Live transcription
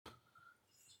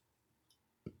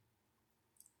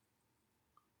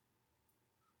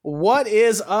What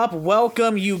is up?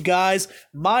 Welcome, you guys.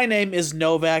 My name is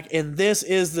Novak, and this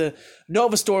is the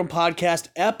Nova Storm Podcast,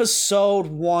 Episode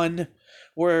 1.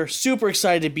 We're super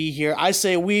excited to be here. I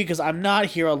say we because I'm not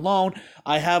here alone.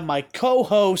 I have my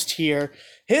co-host here.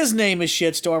 His name is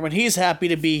Shitstorm, and he's happy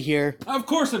to be here. Of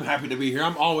course I'm happy to be here.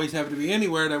 I'm always happy to be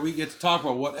anywhere that we get to talk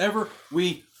about whatever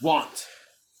we want.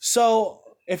 So,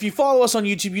 if you follow us on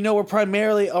YouTube, you know we're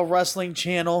primarily a wrestling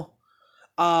channel.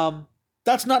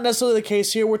 That's not necessarily the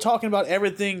case here. We're talking about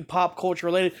everything pop culture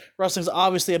related. Wrestling's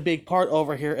obviously a big part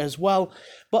over here as well.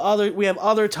 But we have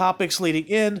other topics leading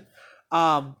in.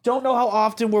 Don't know how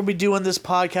often we'll be doing this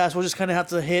podcast. We'll just kind of have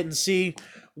to hit and see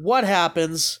what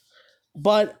happens.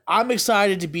 But I'm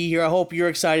excited to be here. I hope you're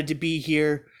excited to be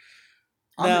here.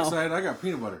 I'm excited. I got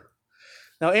peanut butter.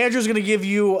 Now, Andrew's going to give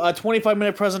you a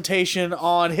 25-minute presentation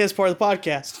on his part of the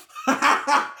podcast.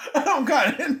 I don't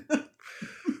got it.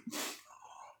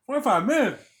 25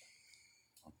 minutes.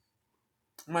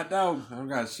 My dog, I don't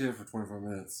got shit for 25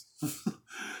 minutes.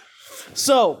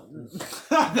 So,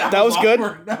 that was good.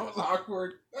 That was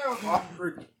awkward.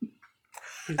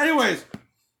 Anyways,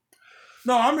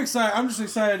 no, I'm excited. I'm just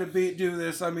excited to do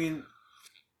this. I mean,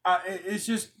 it's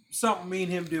just something me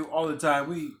and him do all the time.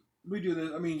 We do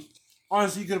this. I mean,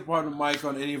 honestly, you could have put a mic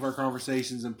on any of our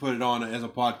conversations and put it on as a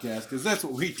podcast because that's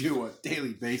what we do on a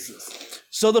daily basis.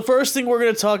 So the first thing we're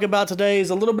going to talk about today is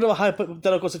a little bit of a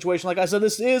hypothetical situation. Like I said,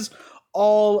 this is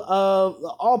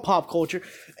all pop culture,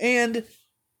 and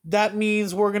that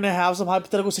means we're going to have some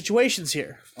hypothetical situations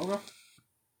here. Okay.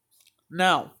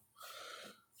 Now,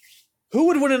 who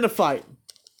would win in a fight?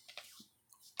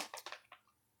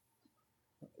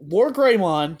 War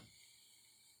Greymon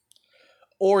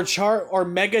or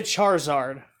Mega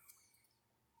Charizard?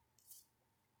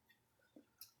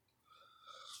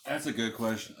 That's a good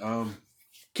question.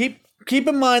 Keep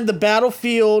in mind the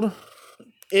battlefield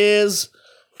is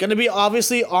going to be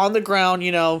obviously on the ground,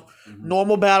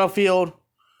 normal battlefield.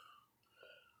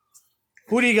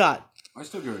 Who do you got? I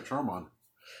still give it a Charmon.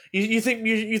 You think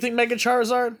Mega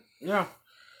Charizard? Yeah.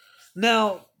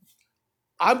 Now,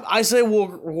 I say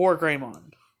War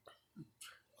Greymon.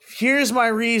 Here's my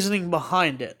reasoning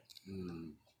behind it.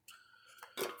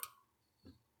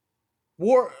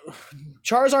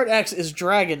 Charizard X is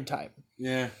Dragon type.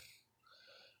 Yeah.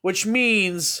 Which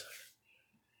means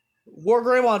War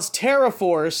Greymon's Terra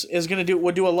Force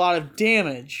would do a lot of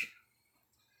damage.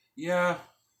 Yeah.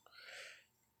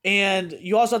 And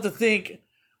you also have to think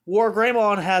War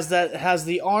Greymon has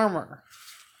the armor.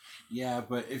 Yeah,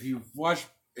 but if you watch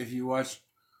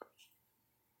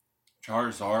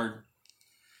Charizard,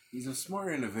 he's a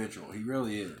smart individual. He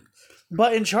really is.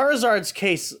 But in Charizard's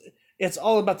case, it's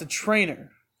all about the trainer.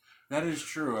 That is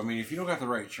true. I mean, if you don't got the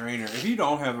right trainer, if you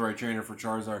don't have the right trainer for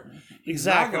Charizard, he's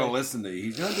exactly not going to listen to you.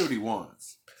 He's going to do what he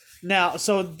wants. Now,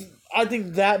 so I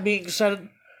think that being said,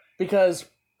 because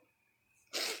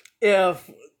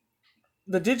if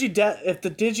the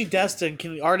Digidestin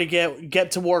can already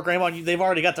get to War Greymon, they've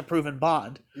already got the proven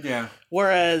bond. Yeah.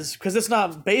 Whereas, because it's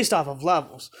not based off of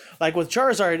levels. Like with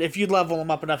Charizard, if you level him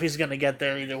up enough, he's going to get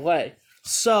there either way.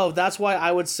 So that's why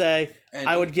I would say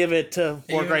I would give it to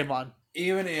War Greymon.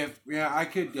 Even if, I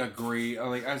could agree.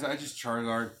 Like, I just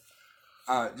Charizard,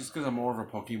 just because I'm more of a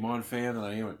Pokemon fan than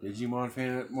I am a Digimon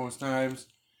fan at most times.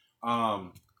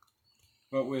 But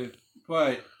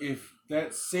if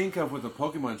that sync up with the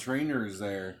Pokemon trainer is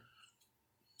there,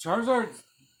 Charizard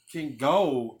can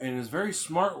go and is very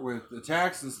smart with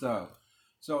attacks and stuff.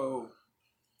 So,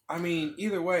 I mean,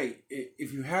 either way,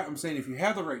 if you have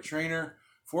the right trainer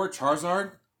for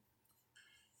Charizard,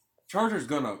 Charizard's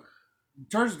gonna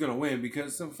win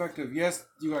because it's effective. Yes,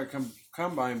 you got to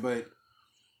combine, but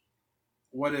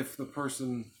what if that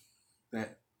person doesn't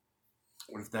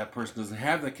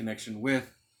have that connection with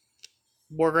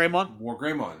War Greymon? What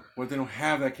if they don't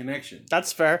have that connection?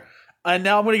 That's fair. And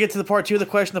now I'm going to get to the part 2 of the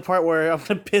question, the part where I'm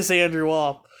going to piss Andrew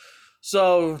off.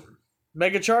 So,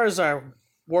 Mega Charizard,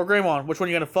 War Greymon, which one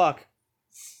are you going to fuck?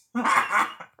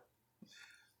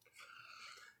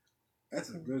 That's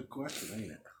a good question,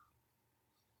 ain't it?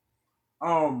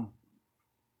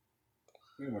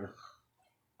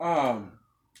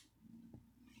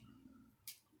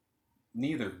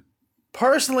 Neither.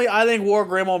 Personally, I think War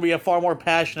Greymon would be a far more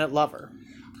passionate lover.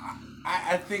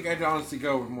 I think I'd honestly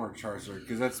go with more Charizard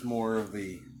because that's more of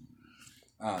the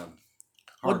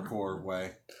hardcore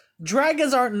way.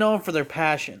 Dragons aren't known for their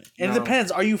passion. And It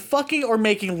depends. Are you fucking or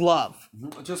making love?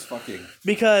 Just fucking.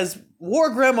 Because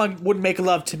War Greymon would make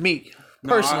love to me,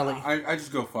 personally. No, I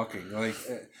just go fucking. Like,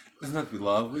 it doesn't have to be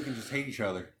love. We can just hate each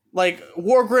other. Like,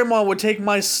 War Greymon would take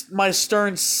my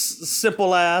stern,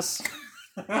 simple ass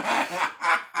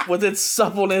with its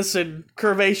suppleness and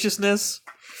curvaceousness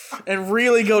and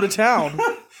really go to town.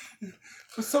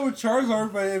 But so would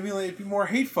Charizard, but I mean, like, it'd be more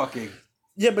hate fucking.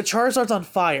 Yeah, but Charizard's on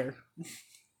fire.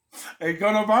 Ain't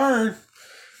gonna burn.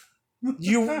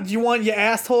 You want your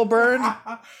asshole burned?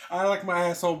 I like my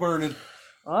asshole burning.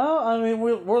 Well, I mean,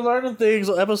 we're learning things.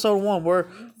 Episode 1, we're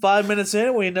 5 minutes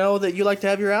in. We know that you like to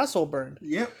have your asshole burned.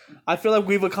 Yep. I feel like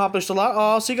we've accomplished a lot.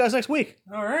 I'll see you guys next week.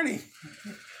 Alrighty.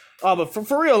 But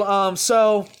for real,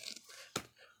 so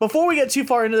before we get too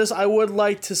far into this, I would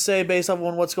like to say, based on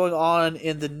what's going on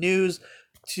in the news,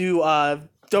 to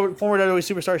former WWE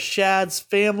superstar Shad's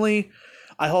family,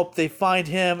 I hope they find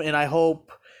him, and I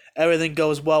hope everything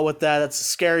goes well with that. That's a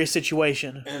scary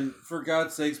situation. And for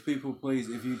God's sakes, people, please,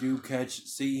 if you do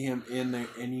see him in there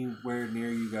anywhere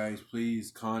near you guys,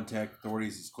 please contact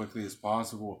authorities as quickly as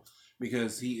possible,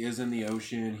 because he is in the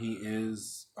ocean. He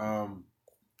is, and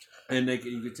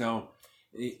you could tell,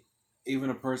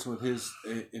 even a person with his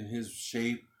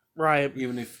shape, right?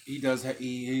 Even if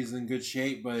he's in good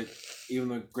shape, but even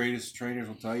the greatest trainers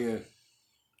will tell you,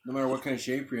 no matter what kind of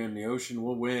shape you're in, the ocean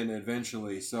will win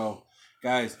eventually. So,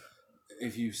 guys,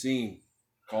 if you've seen,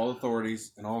 call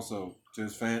authorities, and also to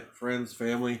his friends,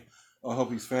 family. I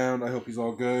hope he's found. I hope he's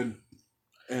all good.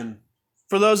 And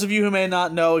for those of you who may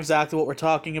not know exactly what we're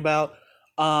talking about,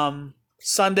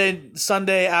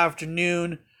 Sunday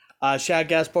afternoon, Shad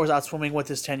Gaspar was out swimming with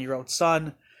his 10-year-old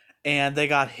son, and they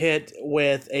got hit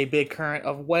with a big current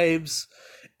of waves.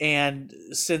 And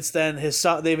since then,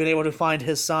 they've been able to find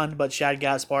his son, but Shad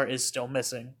Gaspar is still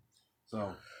missing.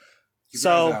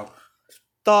 So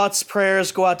thoughts,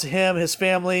 prayers go out to him, his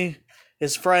family,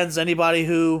 his friends, anybody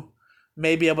who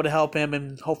may be able to help him,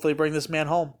 and hopefully bring this man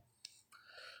home.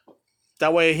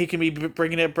 That way, he can be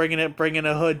bringing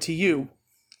a hood to you.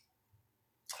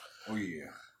 Oh yeah.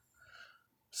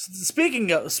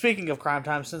 Speaking of Crime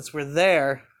Time, since we're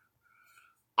there,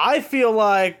 I feel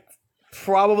like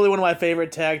probably one of my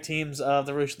favorite tag teams of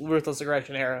the Ruthless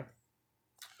Aggression era.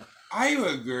 I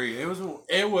agree. It was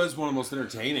one of the most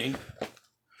entertaining.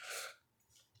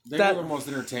 They were one of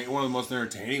the most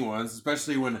entertaining ones,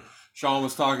 especially when Shawn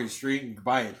was talking street and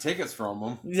buying tickets from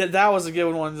them. Yeah, that was a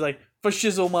good one. Like, for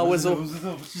shizzle my whistle.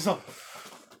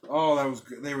 Oh, that was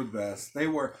good. They were the best. They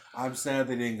were. I'm sad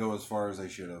they didn't go as far as they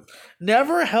should have.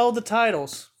 Never held the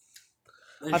titles.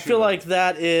 I feel like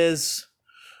that is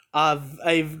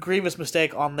a grievous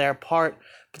mistake on their part.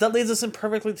 But that leads us in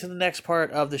perfectly to the next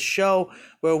part of the show,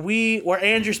 where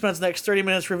Andrew spends the next 30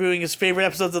 minutes reviewing his favorite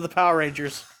episodes of the Power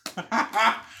Rangers.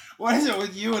 What is it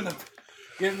with you and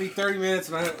giving me 30 minutes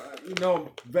and I'm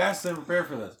vastly unprepared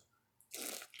for this.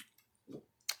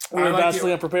 We were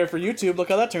vastly unprepared for YouTube. Look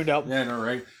how that turned out. Yeah, no,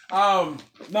 right?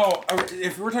 No,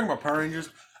 if we're talking about Power Rangers,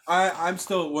 I'm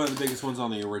still one of the biggest ones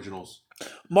on the originals.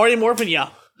 Mighty Morphin, yeah.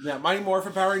 Yeah, Mighty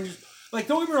Morphin, Power Rangers. Like,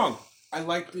 don't get me wrong. I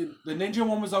liked the Ninja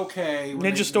one was okay.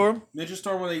 Ninja Storm? Ninja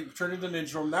Storm, when they turned into Ninja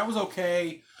Storm, that was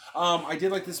okay. I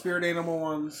did like the Spirit Animal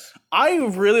ones. I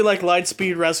really like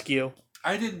Lightspeed Rescue.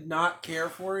 I did not care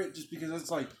for it just because it's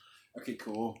like, okay,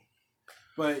 cool.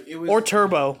 But it was... Or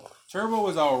Turbo. Turbo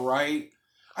was alright.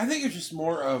 I think it's just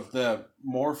more of the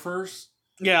morphers.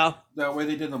 Yeah. The way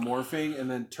they did the morphing, and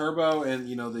then Turbo and,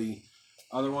 the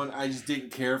other one, I just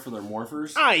didn't care for their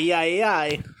morphers.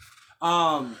 Aye.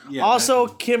 Yeah. Also,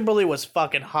 Kimberly was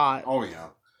fucking hot. Oh, yeah.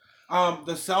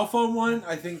 The cell phone one,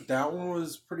 I think that one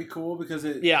was pretty cool because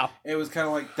it was kind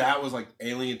of like, that was like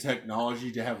alien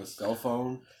technology to have a cell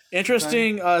phone.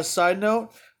 Interesting side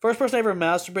note. First person I ever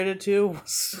masturbated to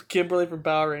was Kimberly from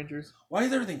Power Rangers. Why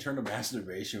is everything turned to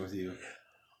masturbation with you?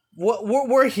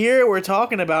 We're here. We're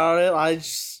talking about it.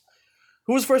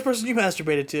 Who was the first person you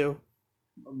masturbated to?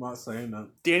 I'm not saying that.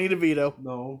 Danny DeVito.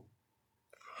 No.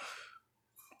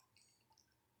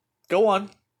 Go on.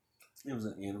 It was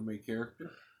an anime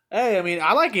character. Hey, I mean,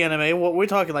 I like anime. What we're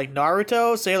talking, like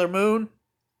Naruto, Sailor Moon.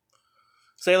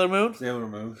 Sailor Moon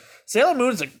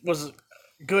was a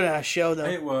good ass show, though.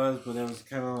 It was, but it was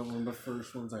kind of one of the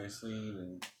first ones I seen.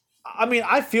 And I mean,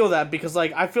 I feel that because,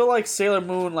 like, I feel like Sailor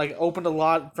Moon opened a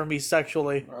lot for me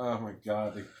sexually. Oh my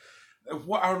god! I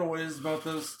don't know what it is about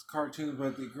those cartoons,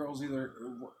 but the girls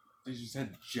they just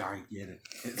had gigantic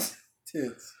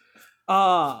tits.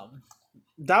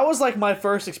 That was like one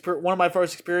of my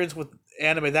first experience with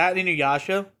anime. That and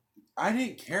Inuyasha. I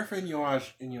didn't care for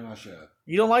Inuyasha.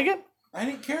 You don't like it? I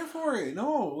didn't care for it.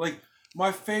 No, like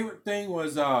my favorite thing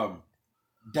was Down.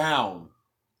 Down.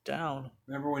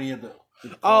 Remember when he had the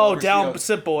Down,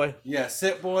 Sit Boy. Yeah,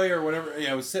 Sit Boy or whatever.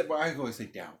 Yeah, it was Sit Boy. I always say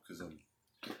Down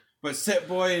but Sit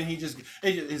Boy, and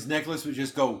his necklace would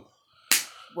just go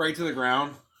right to the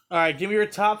ground. All right, give me your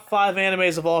top 5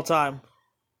 animes of all time.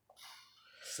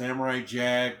 Samurai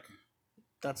Jack.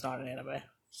 That's not an anime.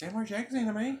 Samurai Jack is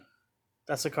anime?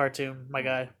 That's a cartoon, my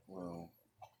guy. Well,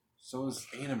 so is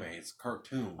anime. It's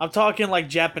cartoon. I'm talking like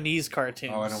Japanese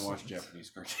cartoons. Oh, I don't watch Japanese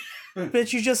cartoons.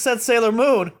 Bitch, you just said Sailor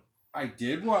Moon. I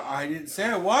did what? I didn't say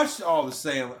I watched all the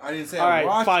Sailor. I didn't say All I right,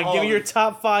 watched fine. all Give me your the-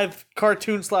 top 5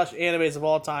 cartoon / animes of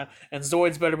all time, and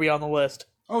Zoids better be on the list.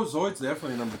 Oh, Zoid's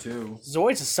definitely number 2.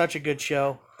 Zoids is such a good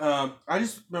show. I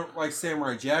just remember like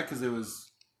Samurai Jack because it was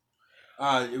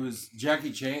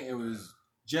Jackie Chan. It was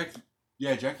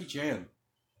Jackie Chan.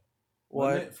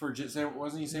 What? Wasn't it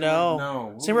wasn't he Samurai? No.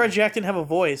 No. Samurai Jack didn't have a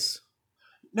voice.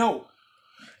 No.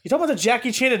 You talking about the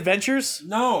Jackie Chan adventures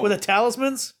No. with the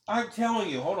talismans? I'm telling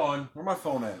you. Hold on. Where's my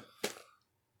phone at?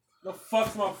 The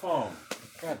fuck's my phone?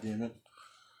 God damn it.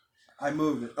 I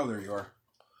moved it. Oh, there you are.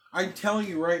 I'm telling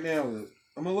you right now that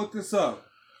I'm gonna look this up.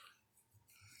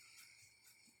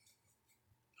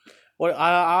 What?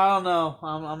 I don't know.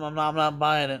 I'm not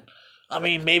buying it. I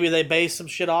mean, maybe they based some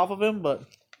shit off of him, but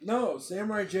No,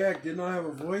 Samurai Jack did not have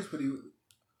a voice, but he.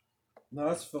 No,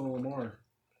 that's Phil Lamar.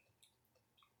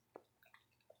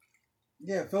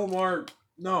 Yeah, Phil Lamar.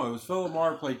 No, it was Phil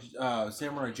Lamar played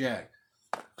Samurai Jack.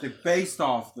 They based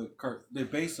off the They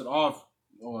based it off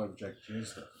all of Jackie Chan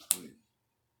stuff.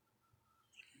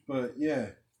 But yeah,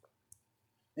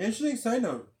 interesting side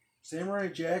note: Samurai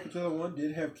Jack and the other one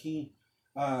did have Kate.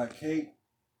 I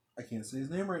can't say his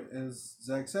name right. As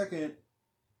Zach Second.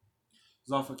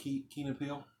 Is off of Keenan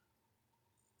Peele.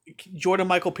 Jordan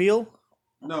Michael Peele?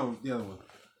 No, the other one.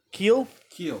 Keel?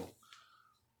 Keel.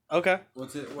 Okay.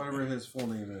 What's it? Whatever his full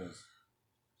name is.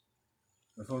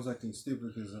 My phone's acting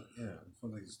stupid because my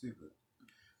phone's acting stupid.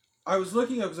 I was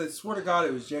looking up because I swear to God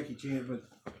it was Jackie Chan, but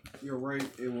you're right.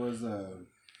 It was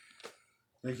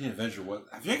Jackie Chan Adventure. What?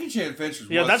 Jackie Chan Adventures.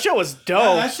 Yeah, that show was dope.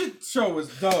 Yeah, that show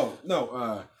was dope.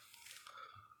 No,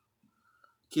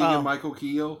 Keegan Michael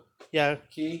Keel. Yeah.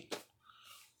 Key.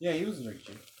 Yeah, he was in Jackie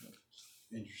Chan.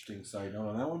 Interesting side note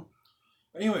on that one.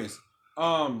 Anyways,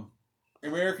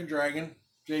 American Dragon.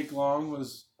 Jake Long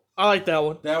was. I like that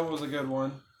one. That was a good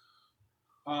one.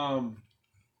 What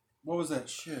was that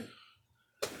shit?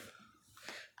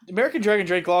 American Dragon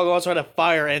Drake Long also had a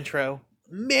fire intro.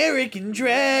 American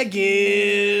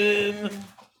Dragon.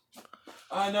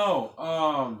 I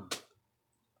know.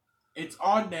 It's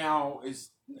on now. It's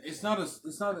not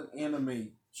an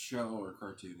anime show or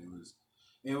cartoon.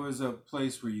 It was a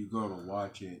place where you go to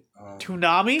watch it.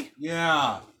 Toonami?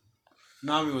 Yeah.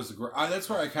 Nami was great. That's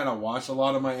where I kind of watch a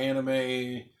lot of my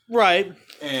anime. Right.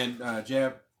 And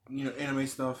anime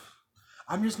stuff.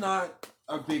 I'm just not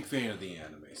a big fan of the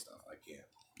anime stuff. I can't.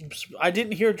 I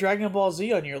didn't hear Dragon Ball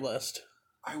Z on your list.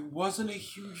 I wasn't a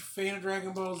huge fan of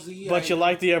Dragon Ball Z. But you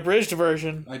like the abridged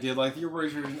version. I did like the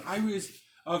original version.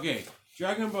 Okay,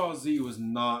 Dragon Ball Z was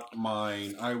not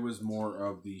mine. I was more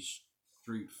of the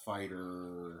Street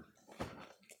Fighter.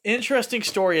 Interesting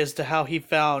story as to how he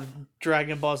found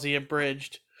Dragon Ball Z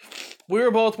abridged. We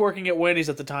were both working at Wendy's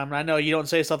at the time, and I know you don't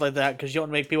say stuff like that because you don't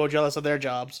make people jealous of their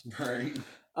jobs. Right.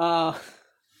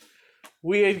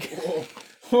 We had...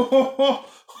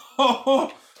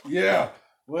 Yeah,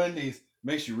 Wendy's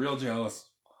makes you real jealous.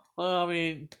 I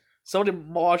mean, somebody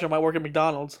watching might work at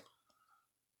McDonald's.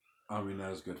 I mean,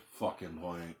 that is a good fucking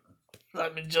point. I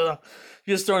mean,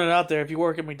 just throwing it out there. If you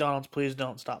work at McDonald's, please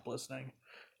don't stop listening.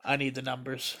 I need the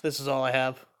numbers. This is all I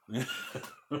have.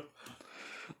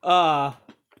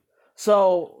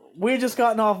 So we had just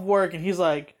gotten off work, and he's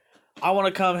like, I want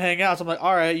to come hang out. So I'm like,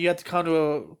 all right, you have to come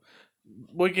to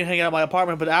we can hang out at my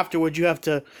apartment, but afterwards you have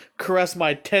to caress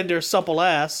my tender, supple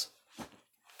ass.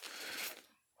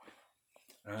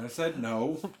 And I said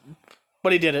no.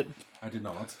 But he did it. I did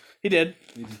not. He did.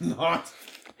 He did not.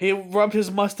 He rubbed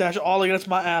his mustache all against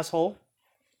my asshole.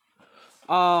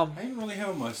 I didn't really have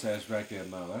a mustache back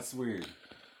then, though. That's weird.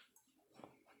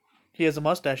 He has a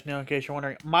mustache now, in case you're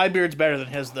wondering. My beard's better than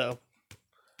his, though.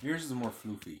 Yours is more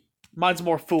floofy. Mine's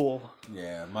more fool.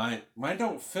 Yeah, mine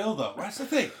don't fill, though. That's the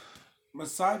thing. My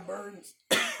sideburns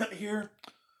here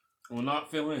will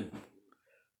not fill in.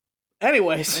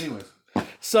 Anyways,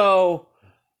 so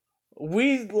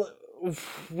we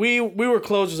were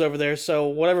closers over there, so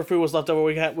whatever food was left over,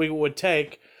 we would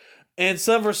take. And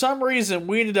so for some reason,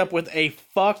 we ended up with a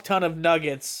fuck ton of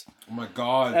nuggets. Oh my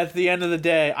god! At the end of the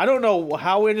day, I don't know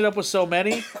how we ended up with so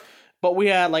many, but we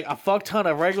had like a fuck ton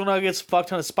of regular nuggets, fuck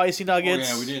ton of spicy nuggets.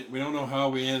 Oh yeah, we don't know how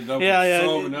we ended up. Yeah,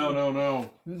 with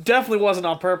no. Definitely wasn't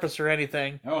on purpose or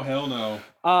anything. Oh hell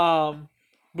no.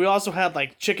 We also had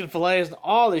like chicken fillets and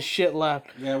all this shit left.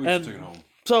 Yeah, we just took it home.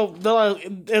 So they're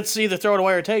like, it's either throw it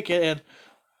away or take it, and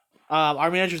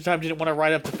our manager at the time didn't want to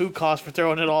write up the food cost for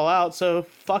throwing it all out, so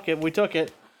fuck it, we took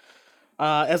it.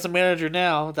 As a manager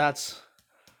now, that's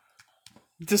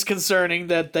disconcerting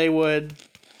that they would.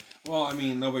 Well, I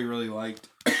mean, nobody really liked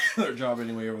their job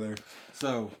anyway over there.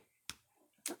 So,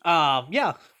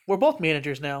 Yeah, we're both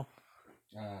managers now.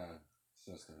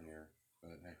 system here.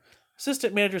 But, hey.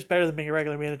 Assistant manager is better than being a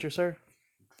regular manager, sir.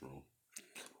 Cool.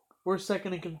 We're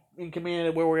second in command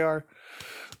at where we are.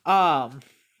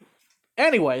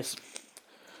 Anyways,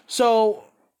 so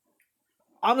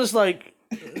I'm just like,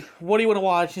 what do you want to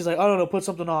watch? He's like, I don't know, put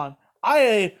something on.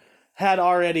 I had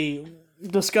already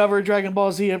discovered Dragon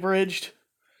Ball Z Abridged,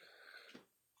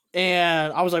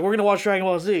 and I was like, we're gonna watch Dragon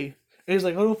Ball Z. And he's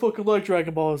like, I don't fucking like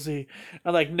Dragon Ball Z.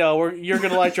 I'm like, no, you're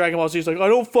gonna like Dragon Ball Z. He's like, I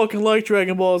don't fucking like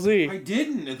Dragon Ball Z. I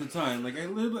didn't at the time. Like, I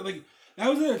literally, like, that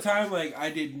was at a time, like, I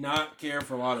did not care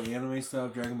for a lot of anime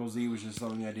stuff. Dragon Ball Z was just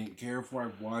something I didn't care for. I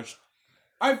watched.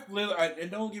 And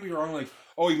don't get me wrong, like,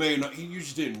 oh, you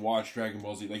just didn't watch Dragon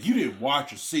Ball Z. Like, you didn't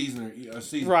watch a season.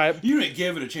 Right. You didn't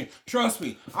give it a chance. Trust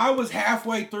me, I was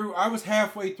halfway through,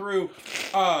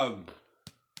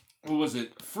 what was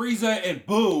it? Frieza and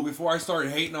Boo before I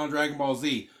started hating on Dragon Ball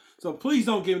Z. So please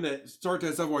don't start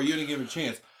that stuff where you didn't give it a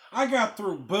chance. I got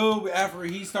through Boo after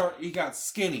he got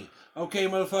skinny. Okay,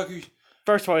 motherfuckers?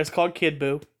 First of all, it's called Kid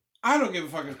Boo. I don't give a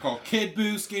fuck. It's called Kid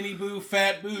Boo, Skinny Boo,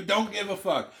 Fat Boo. Don't give a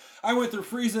fuck. I went through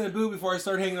Frieza and Boo before I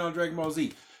started hating on Dragon Ball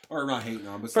Z. Or not hating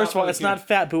on, but first of all, it's not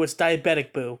Fat Boo, it's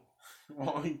Diabetic Boo.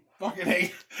 Well, he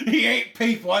ate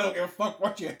people. I don't give a fuck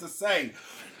what you have to say.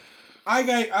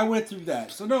 I went through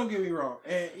that, so don't get me wrong.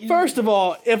 First of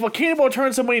all, if a cannibal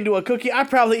turned somebody into a cookie, I'd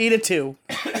probably eat it too.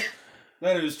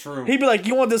 That is true. He'd be like,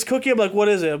 "You want this cookie?" I'm like, "What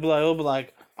is it?" He'll be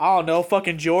like, "I don't know,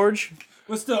 fucking George."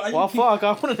 But still, fuck,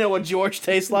 I want to know what George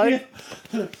tastes like.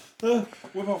 What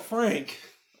about Frank?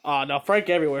 Oh no, Frank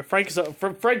everywhere. Frank is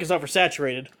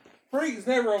oversaturated. Frank is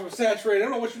never oversaturated. I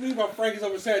don't know what you mean by Frank is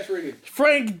oversaturated.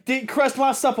 Frank didn't crust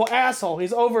my supple asshole.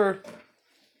 He's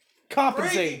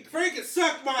overcompensating. Frank can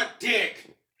suck my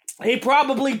dick. He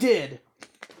probably did.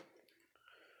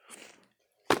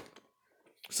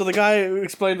 So the guy who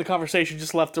explained the conversation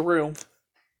just left the room.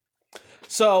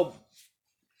 So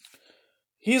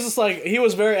he's just like, he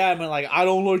was very adamant, like, I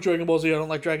don't like Dragon Ball Z, I don't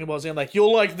like Dragon Ball Z. I'm like,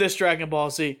 you'll like this Dragon Ball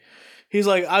Z. He's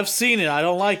like, I've seen it, I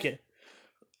don't like it.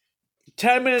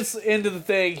 10 minutes into the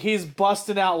thing, he's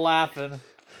busting out laughing.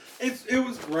 It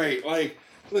was great. Like,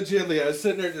 legitimately, I was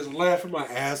sitting there just laughing my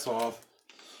ass off.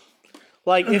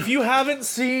 Like, if you haven't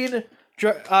seen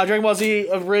Dragon Ball Z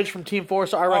Abridged from Team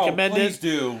Force, I recommend please it.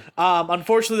 do.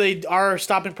 Unfortunately, they are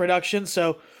stopping production,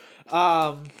 so...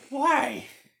 Why?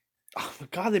 Oh my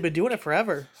god, they've been doing it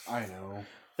forever. I know.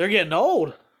 They're getting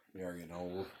old. They are getting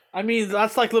old. I mean,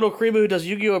 that's like little Kriba who does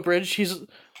Yu-Gi-Oh! Abridged.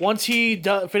 Once he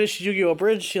finishes Yu-Gi-Oh!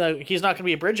 Abridged, he's not going to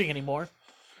be abridging anymore.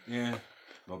 Yeah.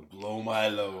 But blow my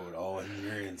load all in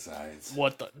your insides.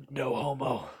 What the? No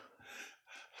homo.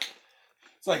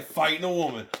 It's like fighting a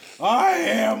woman. I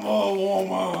am a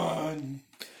woman.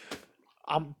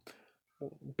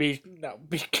 Be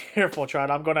careful,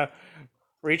 Trot. I'm gonna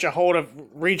reach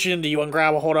into you and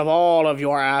grab a hold of all of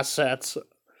your assets.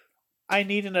 I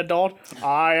need an adult.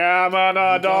 I am an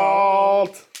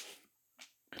adult.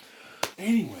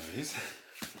 Anyways,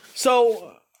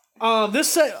 so this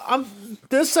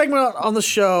segment on the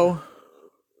show.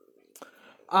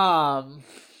 I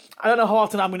don't know how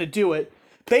often I'm gonna do it.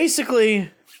 Basically,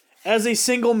 as a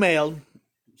single male,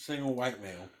 single white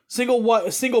male, single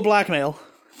black male.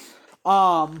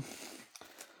 Also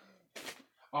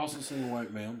single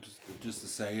white male. Just to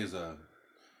say, is a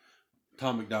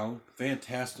Tom McDonald,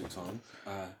 fantastic song.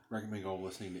 Recommend go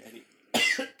listening to any.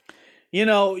 You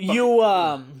know, you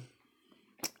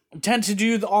tend to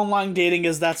do the online dating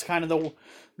as that's kind of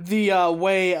the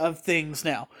way of things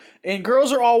now. And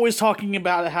girls are always talking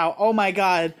about how, oh my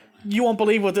god, you won't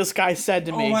believe what this guy said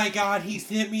to me. Oh my god, he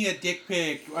sent me a dick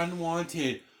pic,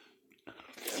 unwanted.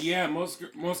 Yeah, most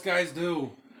guys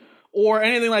do. Or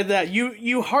anything like that.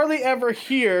 You hardly ever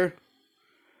hear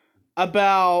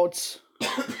about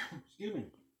Excuse me.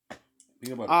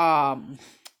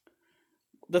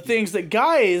 The things that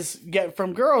guys get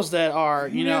from girls that are,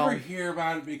 you know, never hear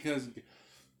about it because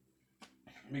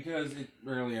it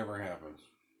rarely ever happens.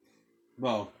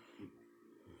 Well,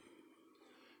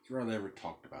 it's rarely ever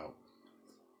talked about.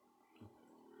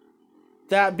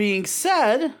 That being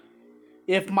said,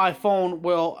 if my phone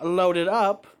will load it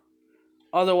up,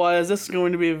 otherwise this is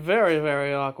going to be very,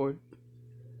 very awkward.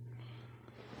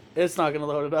 It's not going to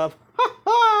load it up.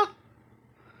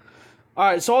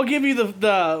 Alright, so I'll give you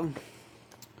the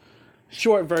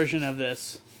short version of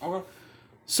this. Okay.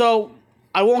 So,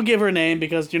 I won't give her name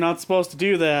because you're not supposed to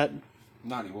do that.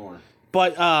 Not anymore.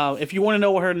 But if you want to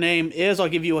know what her name is, I'll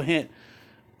give you a hint.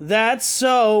 That's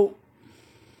so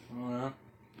Oh, yeah.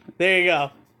 There you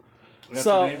go. That's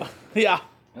So, her name? yeah.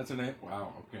 That's her name?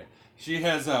 Wow, okay. She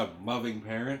has loving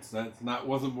parents.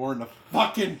 Wasn't born a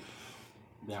fucking...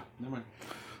 Yeah, never mind.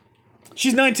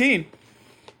 She's 19.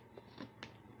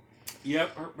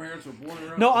 Yep, her parents were born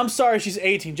around... No, I'm sorry. She's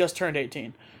 18. Just turned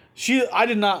 18. I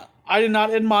did not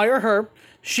admire her.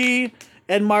 She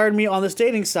admired me on this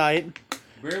dating site.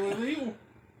 Barely legal.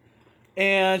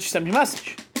 And she sent me a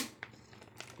message.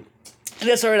 And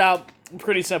it started out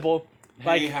pretty simple.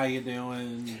 Hey, how you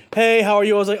doing? Hey, how are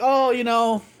you? I was like,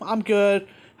 oh, I'm good.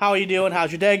 How are you doing?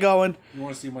 How's your day going? You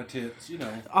want to see my tits?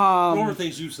 Normal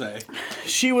things you say.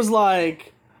 She was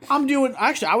like,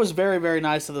 actually, I was very, very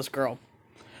nice to this girl.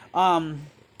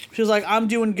 She was like, I'm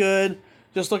doing good.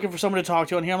 Just looking for someone to talk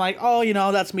to on here. I'm like,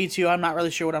 oh, that's me too. I'm not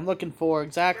really sure what I'm looking for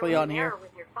exactly on here.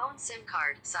 With your phone SIM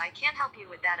card, so I can't help you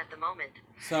with that at the moment.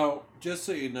 So, just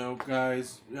so you know,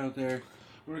 guys out there,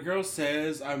 when a girl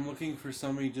says, I'm looking for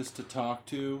somebody just to talk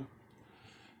to,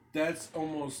 that's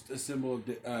almost a symbol of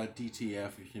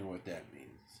DTF, if you know what that means.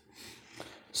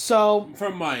 So,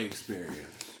 from my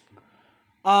experience.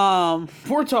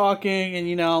 we're talking,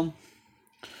 and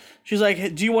she's like, hey,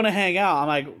 do you want to hang out? I'm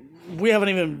like, we haven't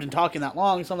even been talking that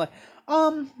long. So I'm like,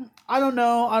 I don't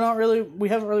know. We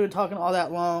haven't really been talking all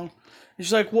that long. And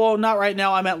she's like, well, not right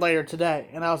now. I meant later today.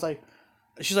 And I was like,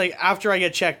 she's like, after I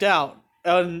get checked out.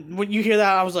 And when you hear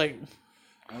that, I was like,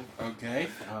 okay.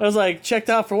 I was like, checked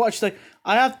out for what? She's like,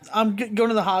 I'm going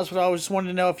to the hospital. I was just wanted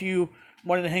to know if you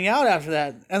wanted to hang out after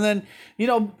that. And then,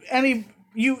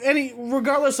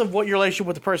 regardless of what your relationship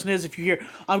with the person is, if you hear,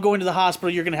 I'm going to the hospital,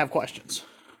 you're going to have questions.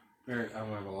 I'm going to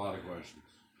have a lot of questions.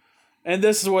 And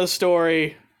this is where the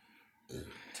story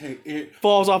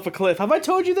falls off a cliff. Have I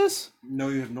told you this? No,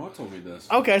 you have not told me this.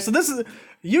 Okay, so this is...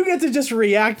 You get to just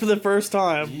react for the first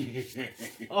time.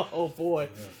 Oh, boy.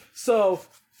 So,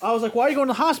 I was like, why are you going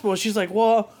to the hospital? She's like,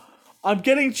 well, I'm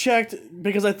getting checked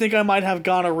because I think I might have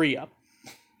gonorrhea.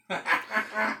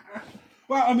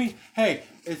 Well, I mean, hey,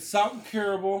 it's something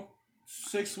curable.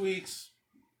 6 weeks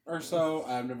or so.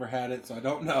 I've never had it, so I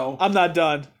don't know. I'm not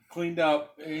done. Cleaned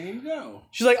up, and here you go.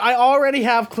 She's like, I already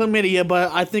have chlamydia,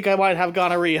 but I think I might have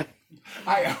gonorrhea.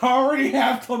 I already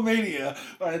have chlamydia,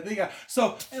 but I think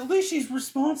so at least she's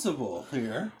responsible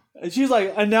here. And she's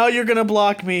like, and now you're gonna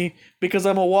block me because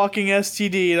I'm a walking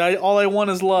STD and all I want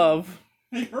is love.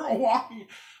 You're a walking,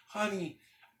 honey.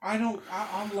 I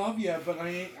love you, but I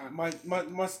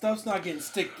ain't. My stuff's not getting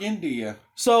stick into you.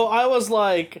 So I was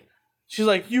like, she's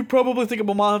like, you probably think I'm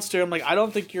a monster. I'm like, I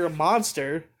don't think you're a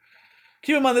monster.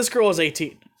 Keep in mind, this girl is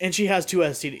 18 and she has 2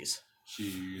 STDs.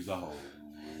 She's a hoe.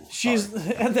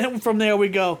 And then from there we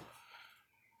go,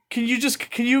 can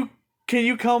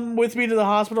you come with me to the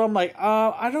hospital? I'm like,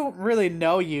 I don't really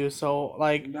know you, so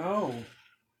like, no.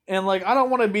 And like, I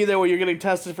don't want to be there where you're getting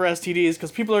tested for STDs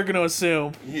because people are going to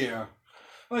assume. Yeah.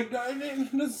 Like,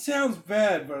 that sounds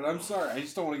bad, but I'm sorry. I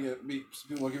just don't want to get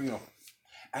people looking at me.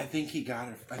 I think she got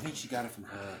it from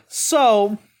her.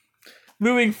 So,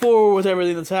 moving forward with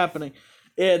everything that's happening,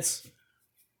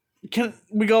 can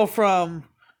we go from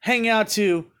hang out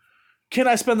to, can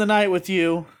I spend the night with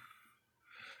you?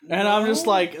 And no. I'm just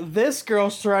like, this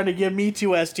girl's trying to give me 2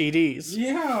 STDs.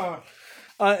 Yeah.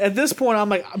 At this point, I'm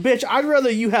like, bitch, I'd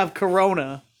rather you have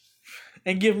Corona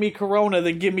and give me Corona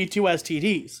than give me 2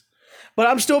 STDs. But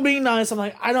I'm still being nice. I'm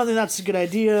like, I don't think that's a good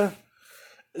idea.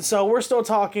 So we're still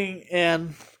talking,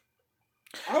 and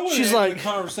she's like, the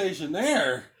conversation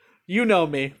there. You know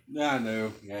me. Yeah, I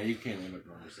know. Yeah, you can't end a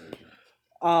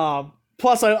conversation.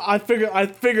 Plus, I figured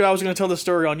I was going to tell the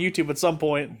story on YouTube at some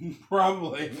point.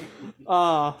 Probably.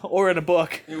 Or in a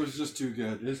book. It was just too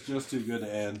good. It's just too good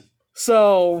to end.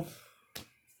 So,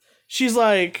 she's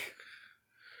like,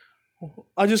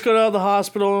 I just got out of the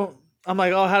hospital. I'm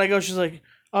like, oh, how'd I go? She's like,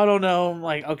 I don't know. I'm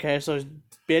like, okay, so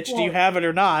bitch, do you have it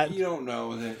or not? You don't know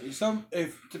within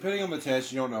depending on the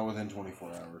test, you don't know within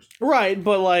 24 hours. Right,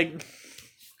 but like,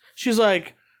 she's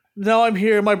like, no, I'm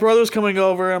here. My brother's coming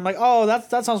over. I'm like, oh,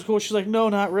 that sounds cool. She's like, no,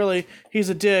 not really. He's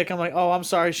a dick. I'm like, oh, I'm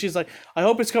sorry. She's like, I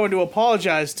hope he's coming to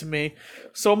apologize to me.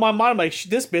 So in my mind, I'm like,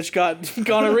 this bitch got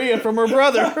gonorrhea from her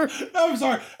brother. I'm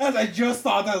sorry. As I just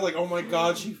thought that, like, oh my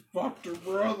god, she fucked her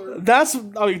brother. That's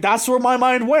where my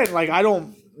mind went. Like, I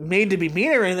don't mean to be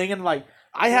mean or anything, and like,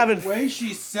 I haven't. The way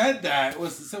she said that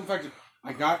was the simple fact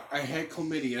that I had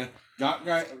chlamydia. Got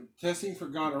testing for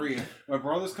gonorrhea. My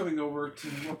brother's coming over to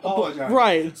apologize.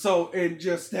 Right. So in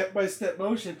just step-by-step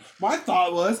motion, my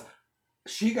thought was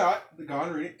she got the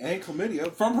gonorrhea and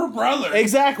chlamydia from her brother.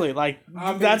 Exactly. Like,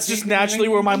 that's just naturally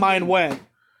where my mind went.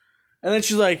 And then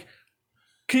she's like,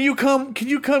 Can you come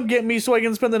get me so I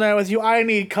can spend the night with you? I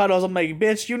need cuddles. I'm like,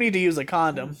 bitch, you need to use a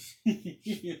condom.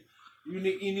 You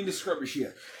need to scrub your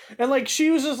shit. And like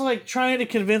she was just like trying to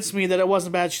convince me that it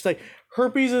wasn't bad. She's like,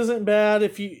 herpes isn't bad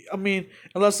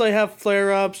unless I have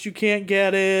flare ups, you can't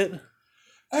get it.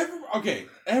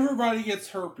 Everybody gets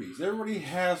herpes. Everybody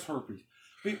has herpes.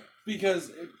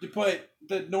 Because but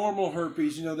the normal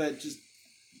herpes, that just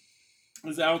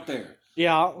is out there.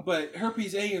 Yeah. But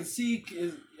herpes A and C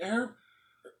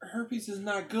herpes is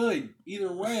not good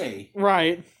either way.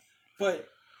 Right. But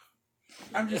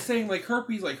I'm just saying, like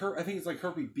herpes, I think it's like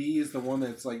herpes B is the one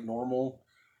that's like normal.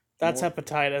 That's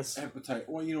hepatitis.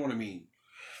 Well, you know what I mean.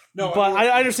 No, but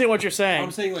I understand what you're saying.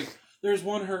 I'm saying like there's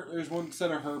one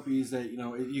set of herpes that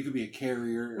you could be a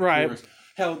carrier. Right.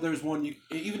 Hell, there's one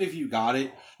even if you got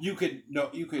it, you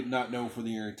could not know for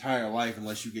your entire life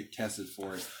unless you get tested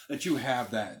for it that you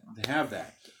have that.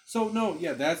 So no,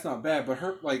 yeah, that's not bad. But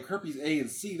herpes A and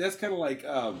C, that's kind of like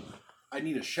I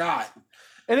need a shot.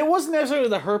 And it wasn't necessarily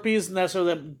the herpes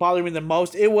necessarily that bothered me the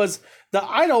most. It was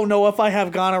I don't know if I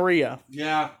have gonorrhea.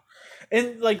 Yeah.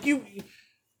 And like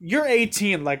you're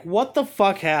 18. Like what the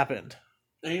fuck happened?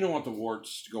 And you don't want the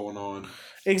warts going on.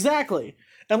 Exactly.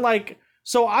 And like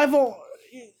so I've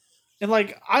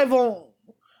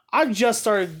just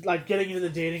started like getting into the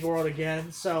dating world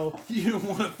again. So you don't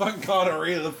want to fucking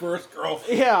gonorrhea the first girl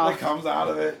that comes out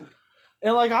of it.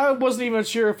 And like I wasn't even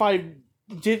sure if I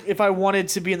wanted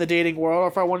to be in the dating world or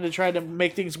if I wanted to try to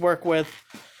make things work with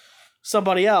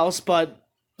somebody else. But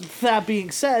that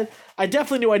being said, I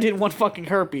definitely knew I didn't want fucking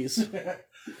herpes.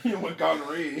 You don't want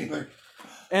gonorrhea either.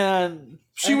 And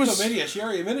she was chlamydia. She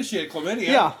already admitted she had chlamydia.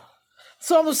 Yeah.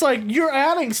 So I'm just like, you're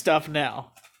adding stuff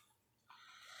now.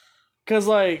 Because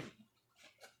like,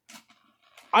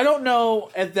 I don't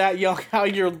know at that young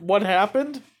what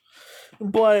happened.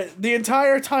 But the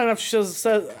entire time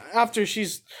after she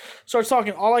starts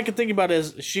talking, all I can think about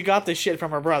is she got this shit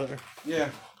from her brother. Yeah.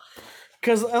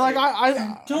 Because like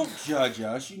I don't judge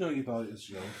us. You know you thought it was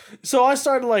young. So I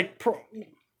started like,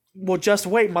 well, just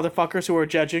wait, motherfuckers who are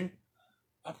judging.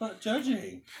 I'm not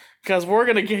judging. Because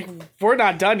we're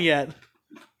not done yet.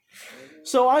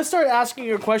 So I started asking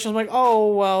her questions. I'm like,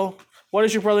 oh well, what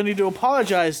does your brother need to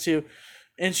apologize to?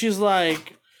 And she's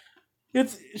like.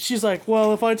 She's like,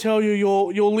 well, if I tell you,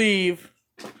 you'll leave.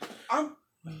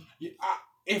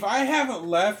 If I haven't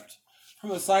left from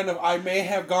the sign of I may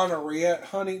have gonorrhea,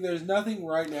 honey, there's nothing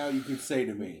right now you can say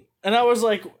to me. And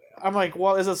I'm like,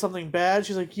 well, is it something bad?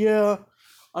 She's like, yeah.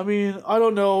 I mean, I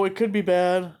don't know. It could be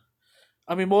bad.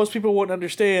 I mean, most people wouldn't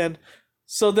understand.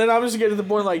 So then I'm just getting to the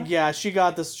point like, yeah, she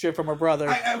got this shit from her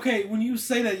brother. Okay, when you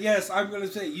say that, yes, I'm going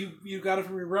to say you got it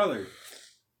from your brother.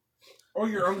 Or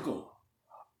your uncle.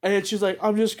 And she's like,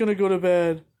 I'm just gonna go to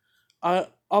bed.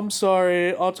 I'm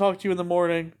sorry. I'll talk to you in the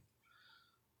morning.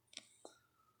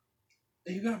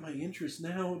 You got my interest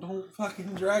now. Don't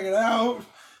fucking drag it out.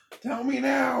 Tell me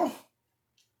now.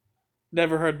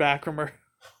 Never heard back from her.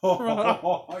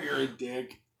 Oh, you're a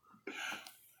dick.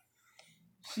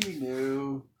 She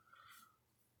knew.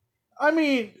 I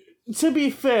mean, to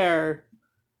be fair.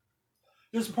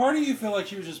 Does part of you feel like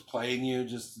she was just playing you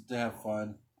just to have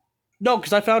fun? No,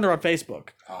 because I found her on Facebook,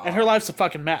 and her life's a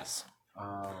fucking mess.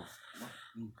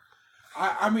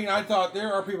 I mean, I thought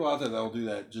there are people out there that'll do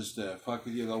that just to fuck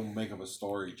with you. They'll make up a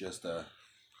story just to...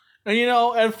 And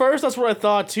at first that's what I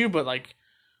thought too, but like,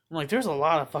 I'm like, there's a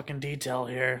lot of fucking detail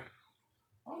here.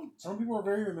 Oh, some people are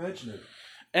very imaginative.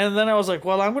 And then I was like,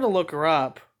 well, I'm going to look her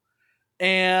up.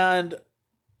 And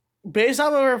based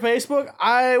off of her Facebook,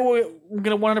 I'm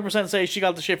going to 100% say she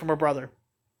got the shit from her brother.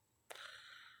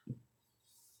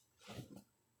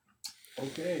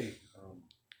 Okay.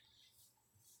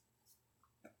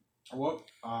 What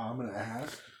I'm gonna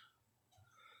ask?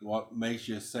 What makes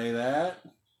you say that?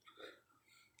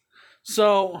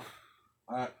 So,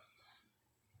 part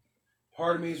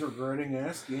of me is regretting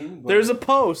asking. But there's a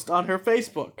post on her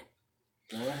Facebook.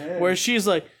 Go ahead. Where she's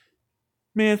like,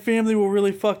 "Man, family will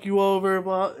really fuck you over,"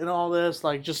 blah, and all this,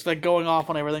 like just like going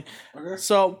off on everything. Okay.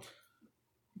 So,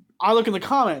 I look in the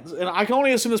comments, and I can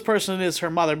only assume this person is her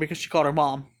mother because she called her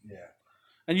mom. Yeah.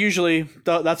 And usually,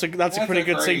 that's a pretty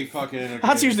good thing.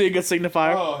 That's usually a good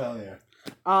signifier. Oh hell yeah!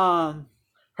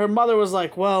 Her mother was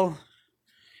like, "Well,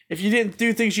 if you didn't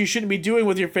do things you shouldn't be doing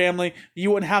with your family,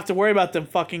 you wouldn't have to worry about them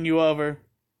fucking you over."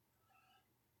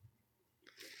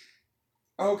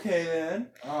 Okay then.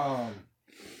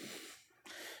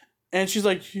 And she was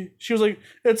like,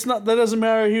 "It's not. That doesn't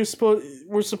matter.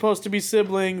 We're supposed to be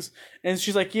siblings." And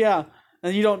she's like, "Yeah."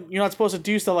 And you're not supposed to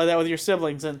do stuff like that with your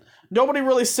siblings. And nobody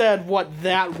really said what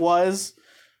that was.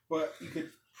 But you could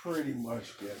pretty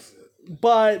much guess it.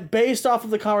 But based off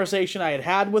of the conversation I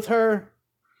had with her,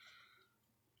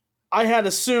 I had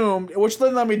assumed, which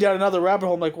then led me down another rabbit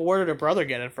hole. I'm like, well, where did her brother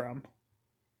get it from?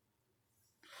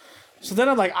 So then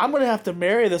I'm like, I'm going to have to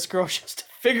marry this girl just to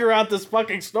figure out this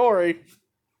fucking story.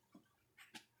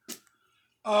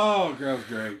 Oh, girl's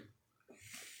great.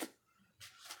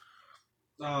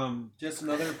 Just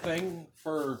another thing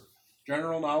for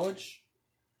general knowledge.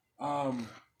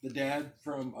 The dad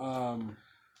from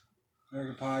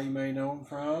American Pie, you may know him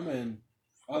from, and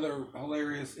other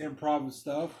hilarious improv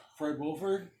stuff. Fred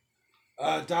Wolford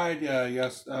died not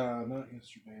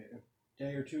yesterday, a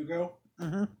day or two ago.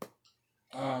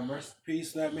 Mm-hmm. Rest in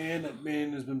peace, that man. That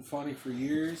man has been funny for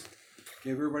years.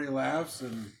 Gave everybody laughs,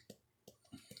 and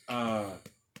sorry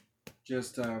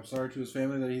to his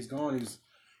family that he's gone.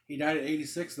 He died at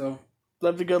 86 though.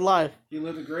 Lived a good life. He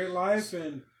lived a great life,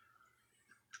 and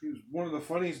he was one of the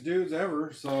funniest dudes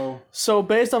ever. So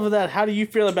based off of that, how do you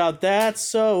feel about that?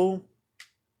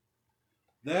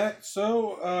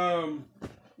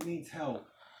 Needs help.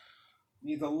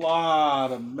 Needs a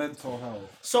lot of mental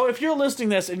help. So if you're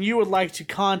listening to this and you would like to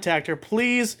contact her,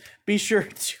 please be sure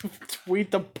to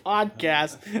tweet the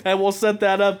podcast, and we'll set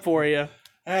that up for you.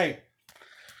 Hey,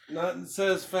 nothing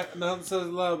says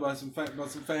love by some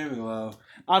family love.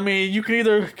 I mean, you can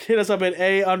either hit us up at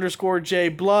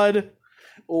 _JBlood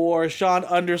or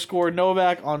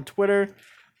Sean_Novak on Twitter.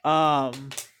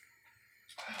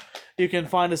 You can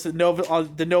find us at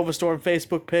on the Nova Storm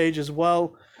Facebook page as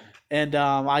well. And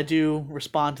I do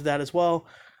respond to that as well.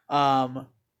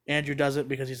 Andrew doesn't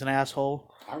because he's an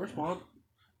asshole. I respond.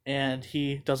 And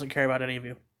he doesn't care about any of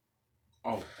you.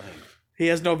 Oh, thanks. He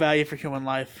has no value for human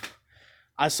life.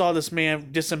 I saw this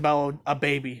man disembowel a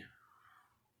baby.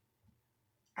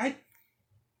 I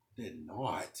did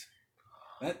not.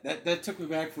 That took me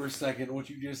back for a second, what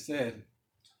you just said.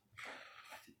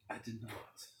 I did not.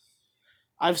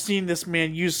 I've seen this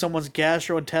man use someone's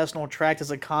gastrointestinal tract as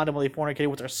a condom while they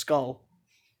fornicated with their skull.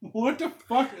 What the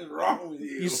fuck is wrong with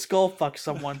you? You skull fucked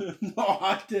someone. No,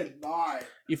 I did not.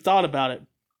 You've thought about it.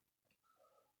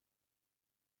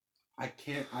 I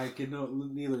can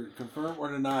neither confirm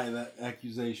or deny that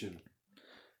accusation.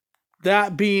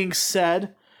 That being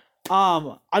said,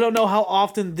 I don't know how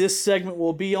often this segment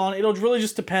will be on. It'll really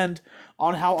just depend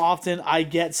on how often I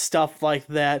get stuff like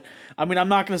that. I mean, I'm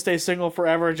not going to stay single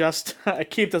forever, just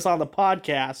keep this on the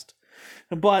podcast.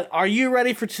 But are you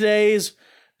ready for today's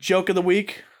joke of the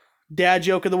week? Dad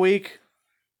joke of the week?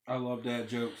 I love dad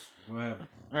jokes. Go ahead.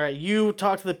 All right, you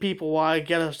talk to the people while I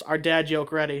get us our dad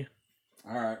joke ready.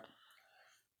 All right.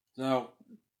 So,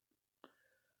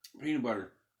 peanut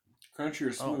butter. Crunchy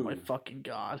or smooth? Oh, my fucking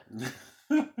God.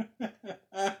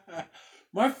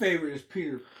 My favorite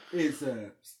is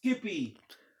Skippy.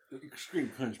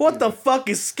 Extreme Crunch. What the fuck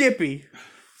is Skippy?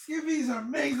 Skippy's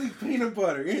amazing peanut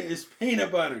butter. It is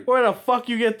peanut butter. Where the fuck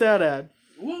you get that at?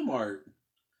 Walmart.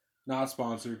 Not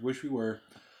sponsored. Wish we were.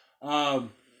 Also,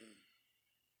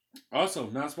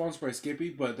 not sponsored by Skippy,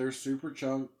 but their super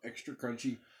chunk, extra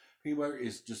crunchy peanut butter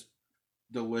is just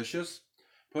delicious.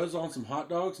 Put it on some hot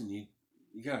dogs and you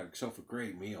got yourself a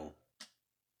great meal.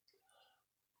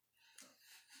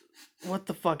 What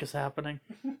the fuck is happening?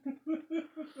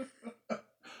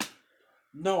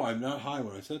 No, I'm not high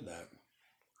when I said that.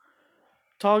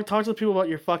 Talk to the people about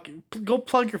your fucking... Go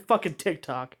plug your fucking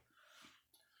TikTok.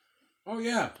 Oh,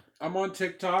 yeah. I'm on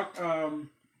TikTok.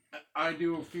 I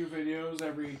do a few videos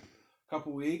every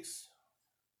couple weeks.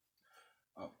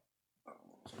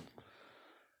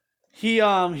 He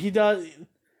does...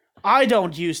 I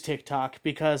don't use TikTok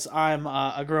because I'm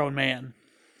a grown man.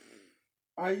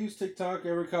 I use TikTok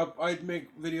I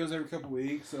make videos every couple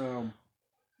weeks. If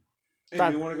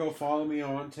you want to go follow me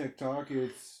on TikTok,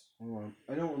 it's... Hold on.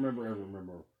 I don't remember.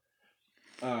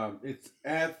 It's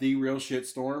at The Real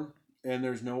Shitstorm. And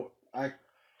there's no...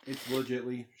 It's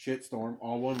legitly Shitstorm.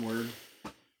 All one word.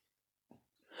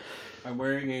 My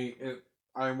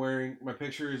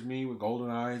picture is me with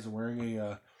golden eyes and wearing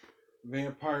a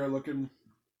vampire-looking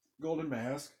golden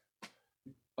mask.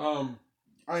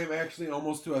 I am actually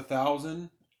almost to 1,000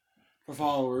 for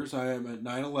followers. I am at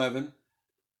 911.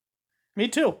 Me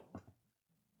too.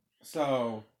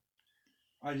 So,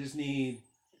 I just need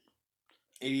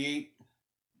 88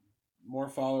 more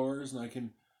followers, and I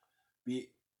can be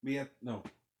at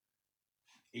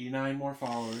 89 more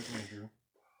followers, Andrew.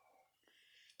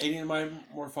 89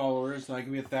 more followers, and I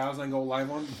can be 1,000. I can go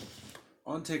live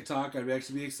on TikTok. I'd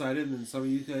actually be excited, and then some of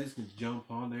you guys can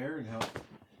jump on there and help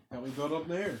me build up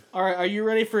there. All right, are you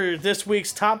ready for this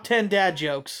week's top 10 dad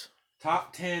jokes?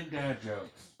 Top 10 dad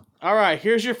jokes. All right,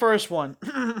 here's your first one.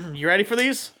 You ready for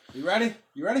these? You ready?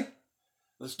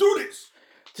 Let's do this!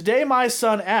 Today my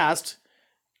son asked,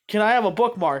 "Can I have a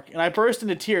bookmark?" And I burst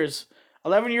into tears.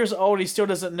 11 years old, he still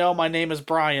doesn't know my name is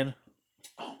Brian.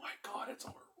 Oh my god, it's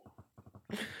horrible.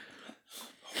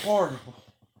 Horrible.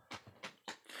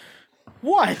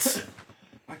 What?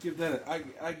 I give that a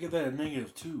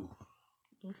 -2.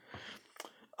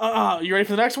 You ready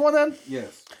for the next one then?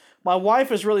 Yes. My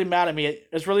wife is really mad at me.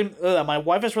 My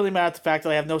wife is really mad at the fact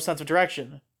that I have no sense of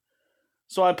direction.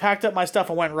 So I packed up my stuff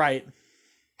and went right.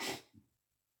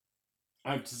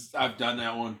 I've done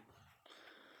that one.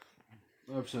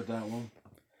 I've said that one.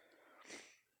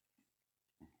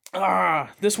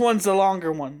 This one's the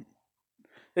longer one.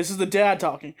 This is the dad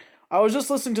talking. I was just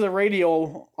listening to the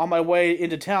radio on my way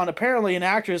into town. Apparently an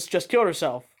actress just killed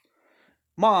herself.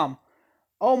 Mom.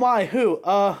 Oh my, who?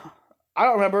 I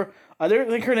don't remember. I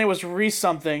think her name was Reese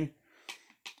something.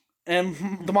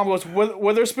 And the mom goes,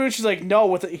 with her spoon? She's like,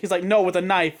 no, he's like, no, with a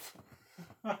knife.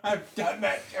 I've done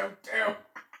that joke too.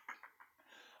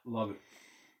 Love it.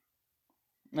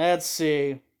 Let's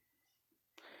see.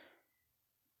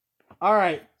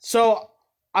 Alright, so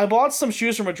I bought some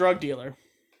shoes from a drug dealer.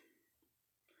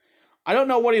 I don't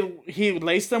know what he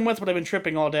laced them with, but I've been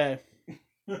tripping all day.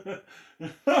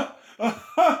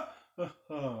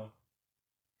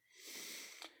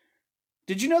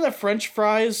 Did you know that French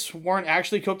fries weren't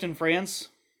actually cooked in France?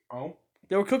 Oh?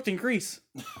 They were cooked in Greece.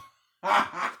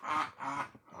 Alright,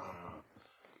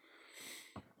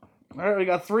 we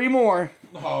got 3 more.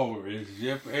 Oh, it's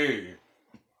yippee.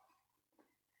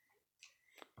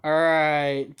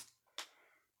 Alright.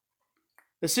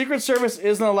 The Secret Service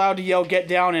isn't allowed to yell, "Get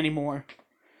down," anymore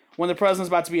when the president's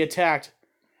about to be attacked.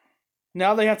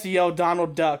 Now they have to yell,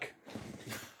 "Donald Duck."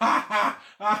 I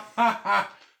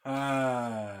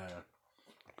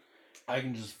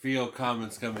can just feel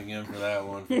comments coming in for that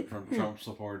one from Trump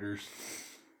supporters.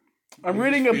 I'm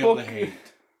reading a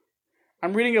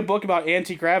book about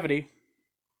anti-gravity.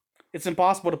 It's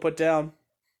impossible to put down.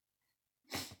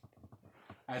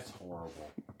 That's horrible.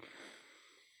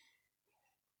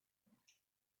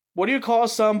 What do you call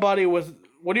someone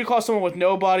with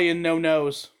no body and no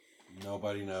nose?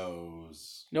 Nobody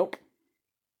knows. Nope.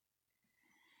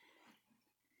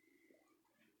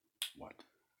 What?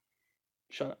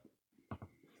 Shut up.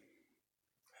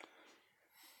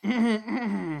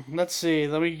 Let's see.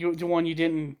 Let me do one you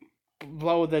didn't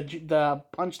blow the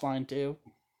punchline to.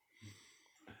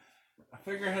 I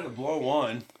figure I had to blow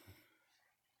one.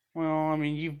 Well, I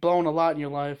mean, you've blown a lot in your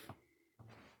life.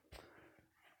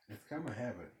 It's kind of a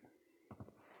habit.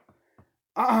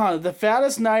 The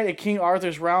fattest knight at King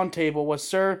Arthur's round table was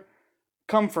Sir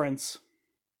Cumference.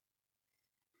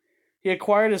 He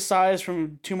acquired his size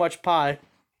from too much pie.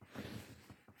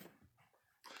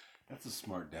 That's a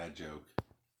smart dad joke.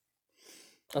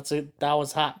 That's it. That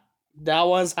was hot. That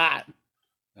was hot.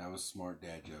 That was a smart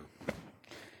dad joke.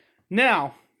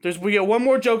 Now, we get one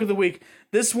more joke of the week.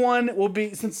 This one will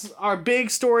be, since our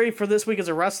big story for this week is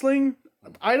a wrestling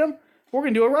item, we're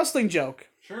going to do a wrestling joke.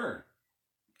 Sure.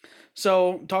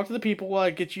 So, talk to the people while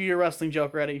I get you your wrestling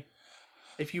joke ready.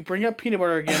 If you bring up peanut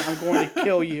butter again, I'm going to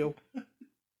kill you.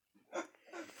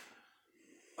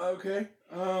 Okay.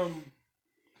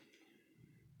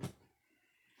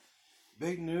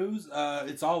 Big news.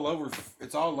 It's all over.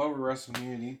 It's all over wrestling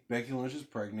community. Becky Lynch is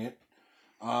pregnant.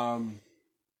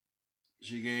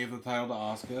 She gave the title to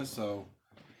Asuka, so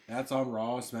that's on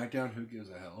Raw. SmackDown, who gives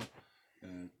a hell?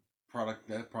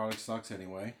 That product sucks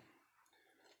anyway.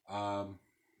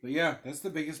 But yeah, that's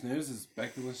the biggest news. Is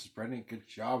Becky Lynch is pregnant. Good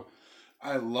job.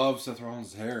 I love Seth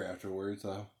Rollins' hair afterwards.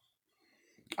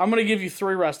 I'm going to give you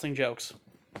 3 wrestling jokes.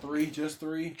 3, just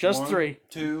 3. Just 1, 3.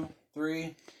 2,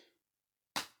 3.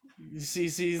 You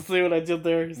see what I did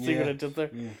there? You see what I did there?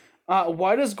 Yeah.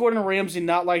 Why does Gordon Ramsay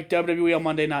not like WWE on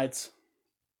Monday nights?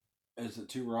 Is it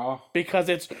too raw? Because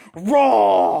it's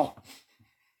Raw!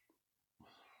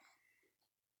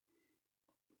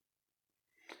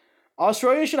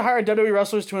 Australia should hire WWE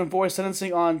wrestlers to enforce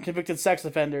sentencing on convicted sex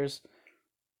offenders.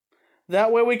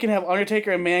 That way we can have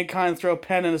Undertaker and Mankind throw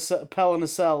Pell in a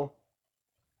cell.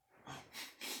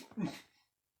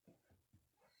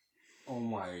 Oh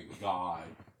my god.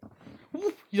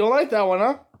 You don't like that one,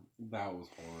 huh? That was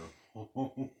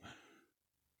horrible.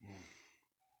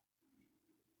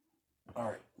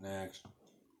 Alright, next.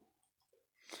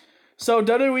 So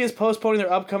WWE is postponing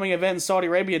their upcoming event in Saudi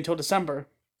Arabia until December.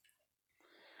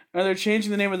 And they're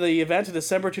changing the name of the event to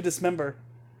December to Dismember.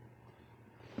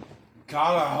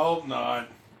 God, I hope not.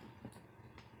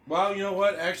 Well, you know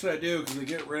what? Actually, I do, because they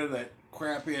get rid of that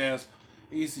crappy-ass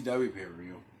ECW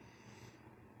pay-per-view.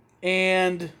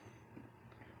 And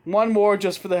one more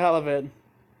just for the hell of it.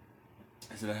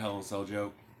 Is it a Hell in a Cell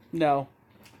joke? No.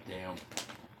 Damn.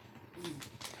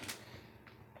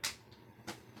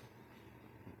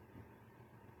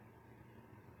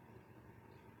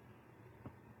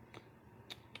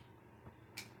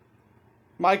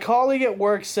 My colleague at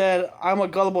work said I'm a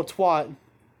gullible twat.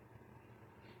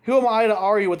 Who am I to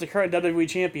argue with the current WWE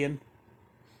champion?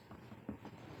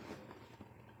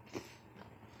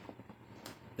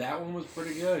 That one was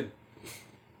pretty good.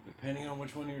 Depending on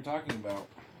which one you're talking about.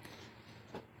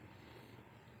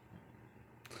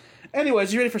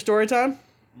 Anyways, you ready for story time?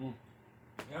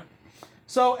 Yeah.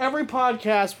 So every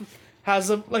podcast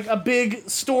has a big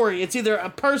story. It's either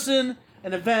a person,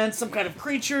 an event, some kind of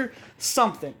creature,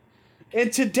 something.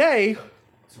 And today,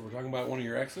 So we're talking about one of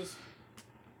your exes?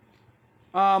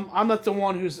 I'm not the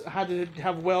one who's had to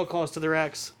have whale calls to their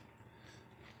ex.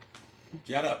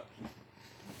 Shut up.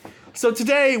 So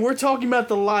today we're talking about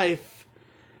the life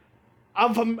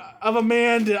of a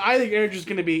man that I think Andrew's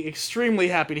going to be extremely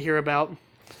happy to hear about.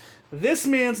 This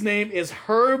man's name is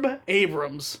Herb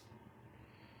Abrams,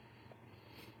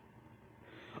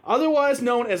 otherwise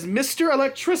known as Mr.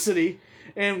 Electricity,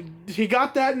 and he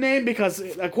got that name because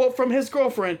a quote from his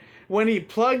girlfriend: when he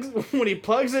plugs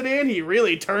it in, he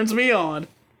really turns me on.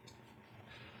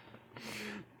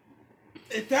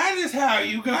 If that is how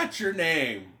you got your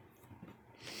name,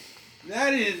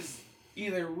 that is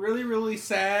either really, really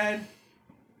sad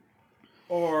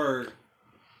or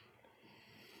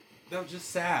no, just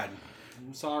sad.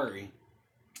 I'm sorry.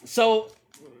 So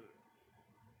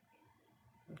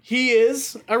he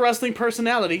is a wrestling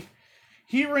personality.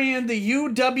 He ran the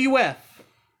UWF,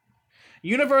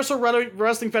 Universal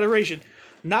Wrestling Federation,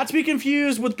 not to be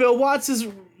confused with Bill Watts'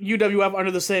 UWF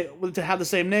under the same to have the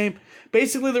same name.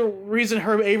 Basically, the reason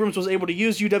Herb Abrams was able to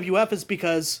use UWF is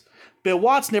because Bill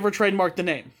Watts never trademarked the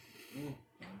name.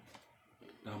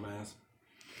 Dumbass.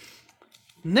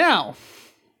 Now,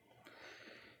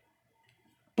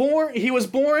 he was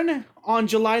born on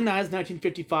July 9th,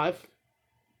 1955,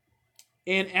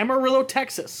 in Amarillo,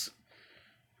 Texas.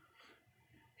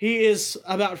 He is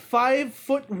about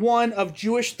 5'1" of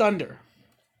Jewish thunder.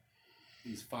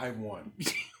 He's 5'1".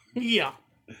 Yeah.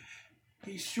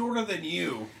 He's shorter than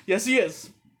you. Yes, he is.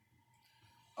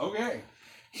 Okay.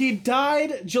 He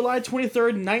died July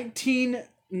 23rd,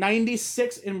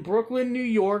 1996 in Brooklyn, New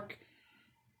York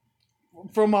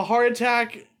from a heart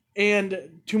attack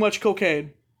and too much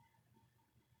cocaine.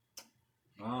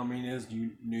 I mean, it's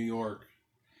New York.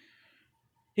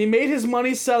 He made his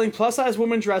money selling plus-size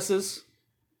women dresses.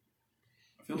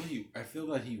 I feel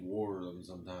that he wore them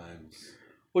sometimes.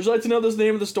 Would you like to know the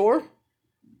name of the store?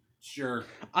 Sure.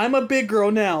 I'm a big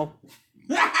girl now.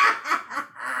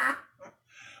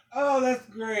 Oh, that's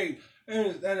great.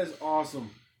 That is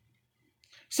awesome.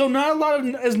 So not a lot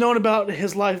is known about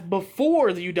his life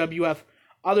before the UWF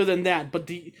other than that.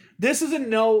 But this isn't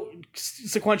no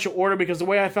sequential order because the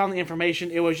way I found the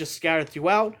information, it was just scattered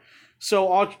throughout.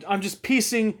 So I'm just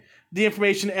piecing the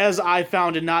information as I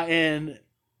found it, not in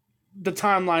the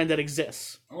timeline that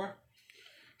exists. Okay.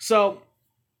 So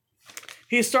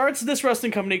he starts this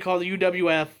wrestling company called the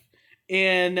UWF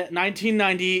in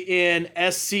 1990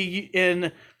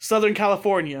 in Southern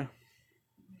California.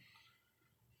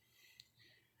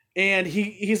 And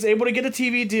he's able to get a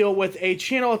TV deal with a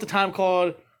channel at the time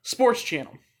called Sports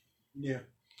Channel. Yeah.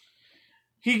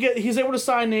 He's able to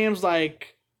sign names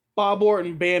like Bob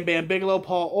Orton, Bam Bam Bigelow,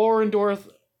 Paul Orndorff,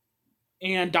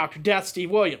 and Dr. Death,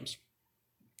 Steve Williams,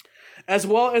 as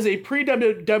well as a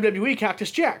pre-WWE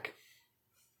Cactus Jack.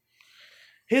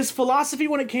 His philosophy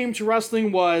when it came to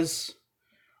wrestling was,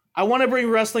 I want to bring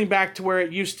wrestling back to where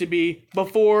it used to be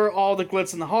before all the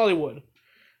glitz in the Hollywood.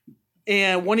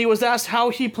 And when he was asked how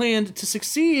he planned to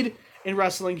succeed in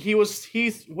wrestling,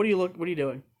 what are you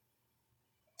doing?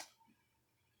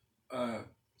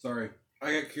 Sorry.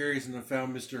 I got curious and I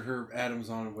found Mr. Herb Adams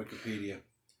on Wikipedia.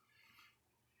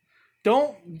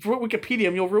 Don't Wikipedia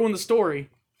him, you'll ruin the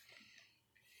story.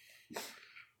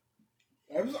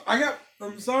 I'm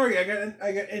sorry,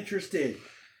 I got interested.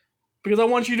 Because I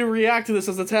want you to react to this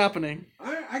as it's happening.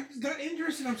 I got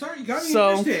interested. I'm sorry, you got me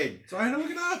interested. So I had to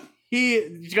look it up.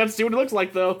 You got to see what it looks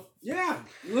like, though. Yeah,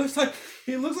 he looks like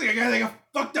a guy that got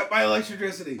fucked up by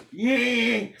electricity.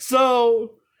 Yeah.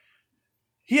 So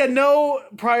he had no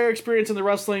prior experience in the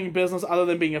wrestling business other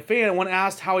than being a fan. When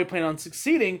asked how he planned on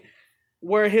succeeding,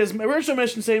 where his original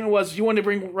mission statement was he wanted to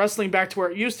bring wrestling back to where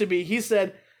it used to be, he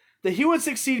said that he would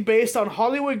succeed based on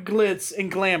Hollywood glitz and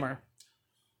glamour.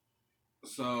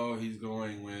 So he's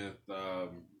going with a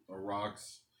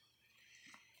Rock's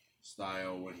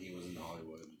style when he was in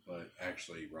Hollywood, but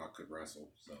actually Rock could wrestle.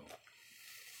 So,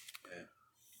 yeah.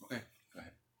 Okay, go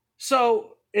ahead.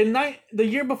 So the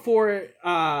year before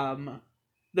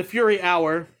the Fury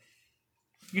Hour,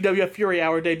 UWF Fury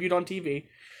Hour debuted on TV,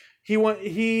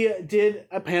 he did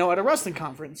a panel at a wrestling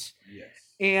conference. Yes.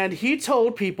 And he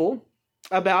told people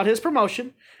about his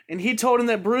promotion, and he told him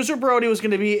that Bruiser Brody was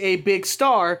going to be a big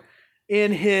star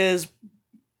in his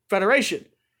federation.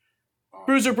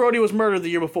 Bruiser Brody was murdered the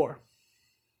year before.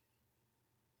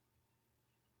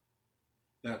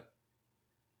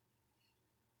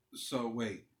 So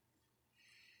wait.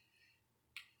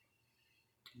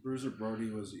 Bruiser Brody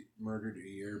was murdered a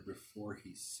year before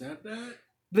he said that?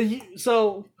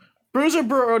 So Bruiser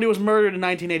Brody was murdered in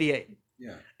 1988.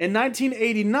 Yeah. In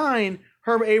 1989,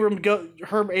 Herb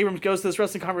Abrams goes to this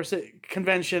wrestling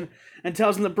convention and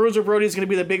tells him that Bruiser Brody is going to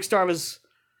be the big star of his...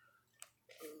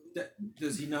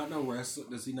 Does he not know wrestling?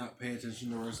 Does he not pay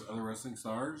attention to other wrestling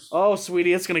stars? Oh,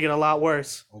 sweetie, it's going to get a lot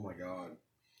worse. Oh my god.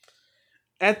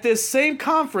 At this same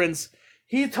conference,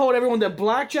 he told everyone that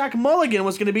Blackjack Mulligan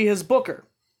was going to be his booker.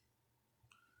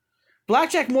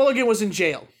 Blackjack Mulligan was in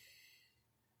jail.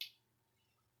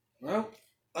 Well,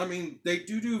 I mean, they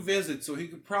do visits, so he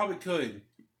probably could.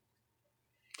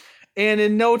 And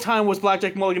in no time was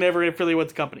Blackjack Mulligan ever affiliated with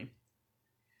the company.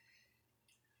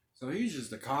 So he's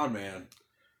just a con man.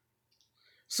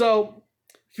 So,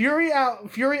 Fury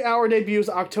Hour debuts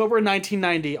October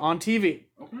 1990 on TV.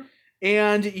 Okay.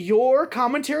 And your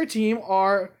commentary team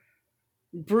are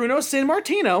Bruno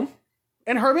Sammartino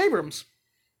and Herb Abrams.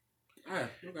 Ah,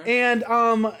 okay. And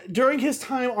during his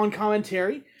time on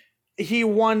commentary, he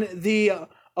won the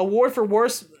award for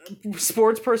worst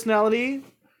sports personality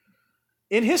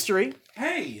in history.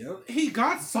 Hey, he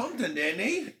got something, didn't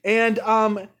he? And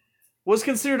was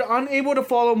considered unable to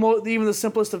follow even the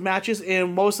simplest of matches,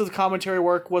 and most of the commentary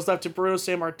work was left to Bruno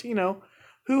Sammartino,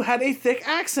 who had a thick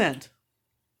accent.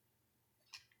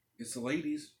 It's the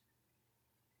ladies.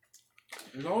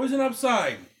 There's always an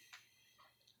upside.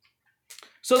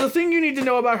 So the thing you need to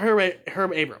know about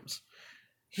Herb Abrams,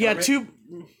 he had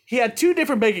two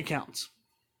different bank accounts.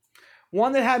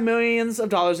 One that had millions of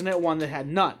dollars in it, one that had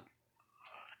none.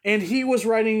 And he was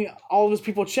writing all of his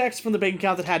people checks from the bank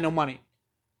account that had no money.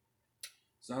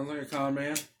 Sounds like a con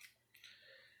man.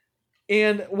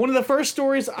 And one of the first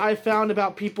stories I found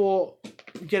about people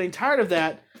getting tired of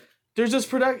that, there's this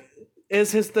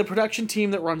the production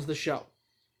team that runs the show.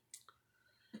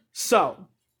 So,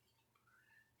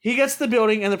 he gets to the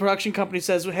building and the production company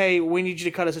says, hey, we need you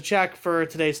to cut us a check for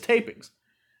today's tapings.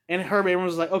 And Herb Abrams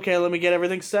was like, okay, let me get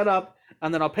everything set up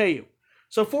and then I'll pay you.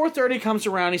 So 4:30 comes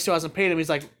around, he still hasn't paid him. He's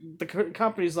like, the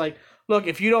company's like, look,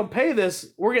 if you don't pay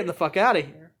this, we're getting the fuck out of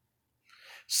here.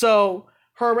 So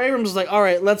Herb Abrams was like, all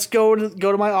right, let's go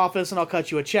to my office and I'll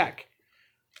cut you a check.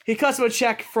 He cuts him a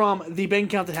check from the bank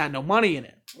account that had no money in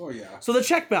it. Oh, yeah. So the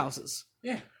check bounces.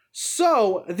 Yeah.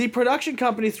 So the production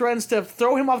company threatens to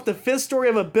throw him off the 5th story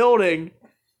of a building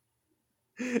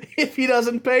if he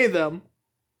doesn't pay them.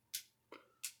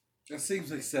 That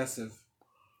seems excessive.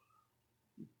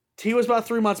 He was about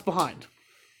 3 months behind.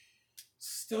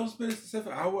 Still a bit excessive.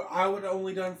 I would have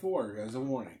only done 4 as a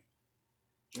warning.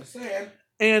 Just saying.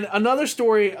 And another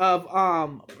story of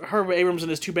Herb Abrams and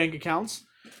his 2 bank accounts.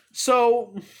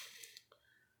 So,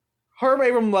 Herb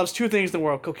Abrams loves 2 things in the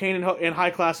world: cocaine and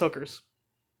high-class hookers.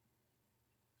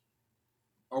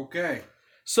 Okay.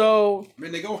 So, I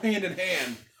mean, they go hand in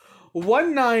hand.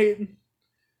 One night,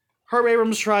 Herb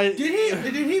Abrams tried...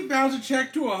 Did he bounce a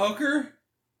check to a hooker?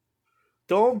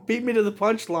 Don't beat me to the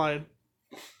punchline.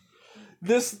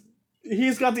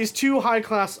 He's got these 2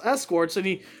 high-class escorts, and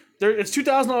it's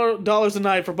 $2,000 a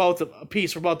night for both a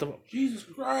piece for both of them. Jesus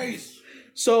Christ!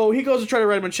 So he goes to try to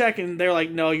write him a check, and they're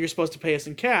like, "No, you're supposed to pay us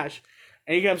in cash."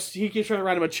 And he keeps trying to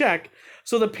write him a check.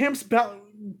 So the pimps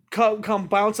come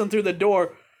bouncing through the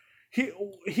door.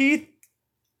 He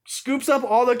scoops up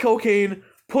all the cocaine,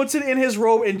 puts it in his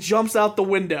robe, and jumps out the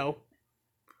window.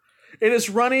 It is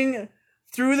running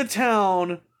through the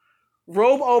town,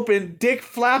 robe open, dick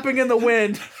flapping in the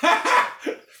wind.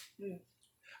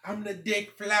 I'm the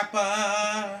dick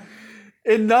flapper.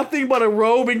 In nothing but a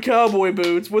robe and cowboy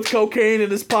boots with cocaine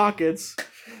in his pockets,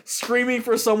 screaming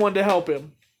for someone to help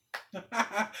him.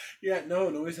 Yeah,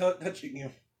 nobody's touching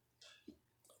him.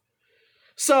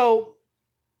 So,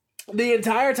 the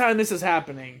entire time this is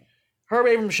happening, Herb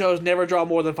Abrams shows never draw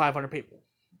more than 500 people.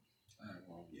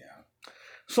 Well, yeah.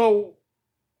 So,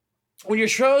 when your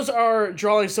shows are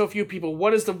drawing so few people,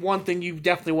 what is the one thing you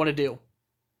definitely want to do?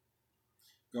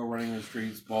 Go running the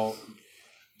streets, balls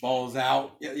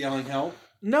out, yelling help.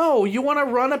 No, you want to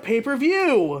run a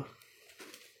pay-per-view.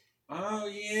 Oh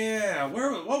yeah,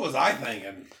 what was I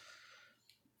thinking?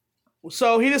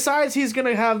 So he decides he's going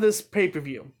to have this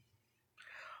pay-per-view.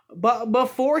 But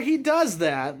before he does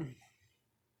that,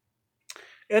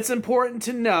 it's important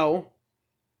to know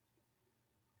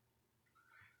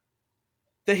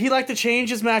that he liked to change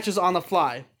his matches on the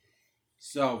fly.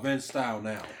 So Vince style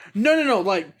now. No.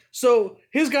 Like, so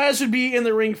his guys would be in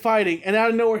the ring fighting, and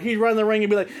out of nowhere he'd run the ring and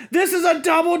be like, "This is a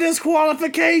double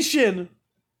disqualification,"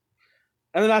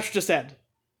 and the match would just end.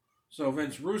 So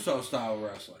Vince Russo style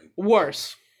wrestling.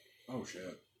 Worse. Oh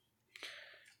shit.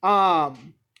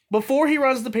 Before he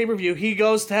runs the pay-per-view, he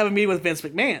goes to have a meeting with Vince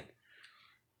McMahon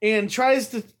and tries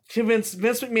to convince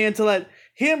Vince McMahon to let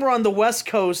him run the West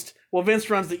Coast while Vince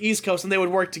runs the East Coast, and they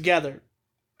would work together.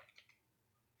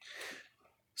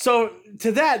 So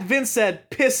to that, Vince said,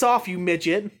 "Piss off, you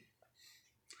midget."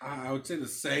 I would say the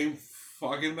same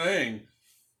fucking thing.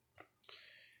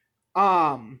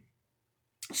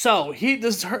 So he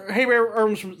does. Hey, Ray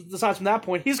Irms decides from that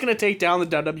point he's going to take down the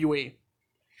WWE.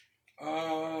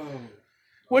 Oh.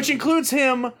 Which includes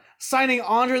him signing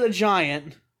Andre the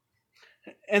Giant,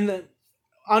 and then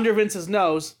under Vince's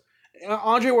nose.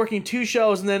 Andre working 2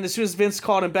 shows, and then as soon as Vince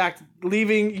called him back,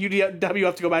 leaving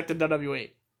UWF to go back to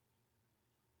WWE.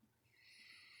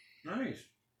 Nice.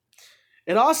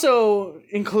 It also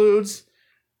includes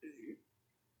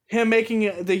him making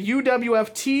the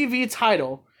UWF TV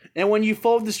title, and when you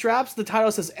fold the straps, the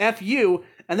title says FU,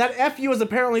 and that FU is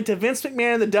apparently to Vince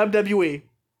McMahon and the WWE.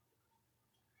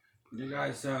 The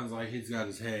guy sounds like he's got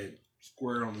his head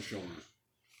squared on the shoulders.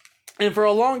 And for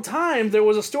a long time, there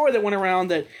was a story that went around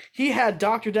that he had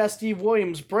Dr. Death Steve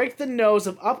Williams break the nose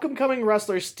of up-and-coming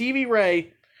wrestler Stevie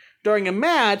Ray during a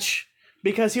match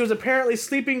because he was apparently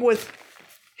sleeping with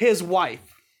his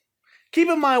wife. Keep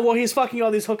in mind, while he's fucking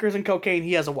all these hookers and cocaine,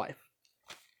 he has a wife.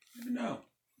 No,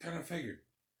 kind of figured.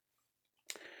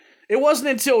 It wasn't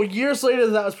until years later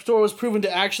that story was proven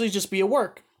to actually just be a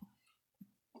work.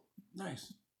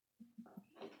 Nice.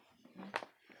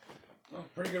 Well,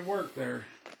 pretty good work there.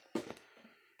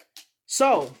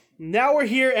 So, now we're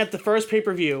here at the first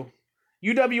pay-per-view.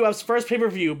 UWF's first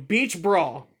pay-per-view, Beach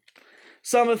Brawl.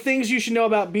 Some of the things you should know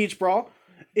about Beach Brawl.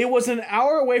 It was an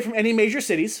hour away from any major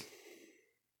cities.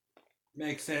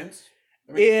 Makes sense.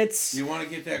 I mean, It's... you want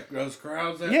to get those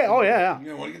crowds out? Yeah, oh yeah.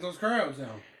 You want to get those crowds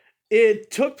out.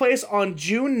 It took place on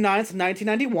June 9th,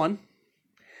 1991.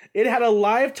 It had a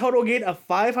live total gate of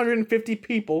 550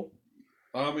 people.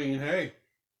 I mean, hey.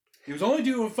 He was only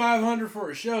doing 500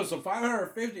 for a show, so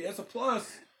 550, that's a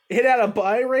plus. It had a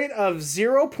buy rate of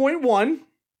 0.1.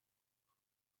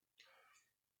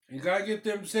 You gotta get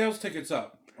them sales tickets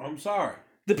up. I'm sorry.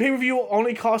 The pay-per-view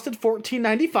only costed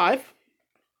 $14.95.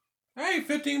 Hey,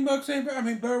 $15 ain't bad. I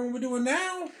mean, better than we're doing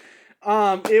now.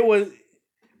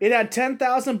 It had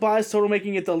 10,000 buys total,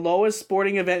 making it the lowest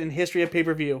sporting event in history of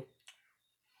pay-per-view.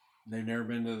 They've never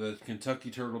been to the Kentucky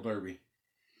Turtle Derby.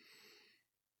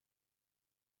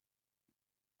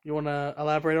 You want to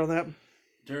elaborate on that?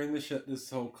 During this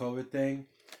whole COVID thing,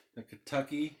 the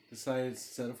Kentucky decided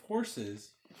instead of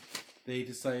horses, they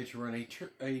decided to run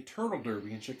a turtle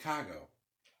derby in Chicago,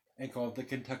 and called it the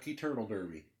Kentucky Turtle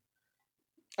Derby.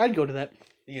 I'd go to that.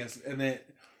 Yes, and they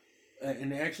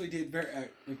actually did but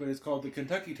it's called the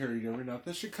Kentucky Turtle Derby, not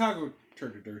the Chicago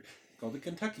Turtle Derby. It's called the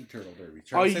Kentucky Turtle Derby.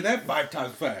 Try to say that 5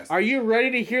 times fast. Are you ready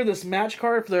to hear this match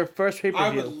card for their first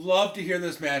pay-per-view? I would love to hear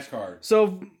this match card.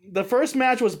 So, the first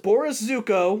match was Boris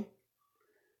Zuko,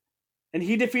 and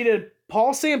he defeated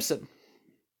Paul Sampson.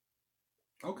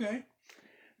 Okay.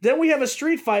 Then we have a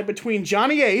street fight between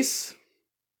Johnny Ace.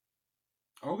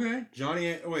 Okay.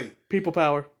 People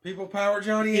Power. People Power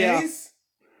Johnny Yeah. Ace?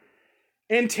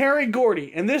 And Terry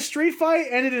Gordy. And this street fight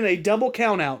ended in a double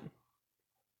countout.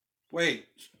 Wait,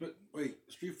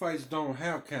 street fights don't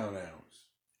have countouts.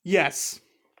 Yes.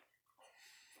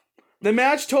 The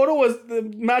match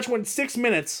went 6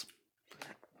 minutes.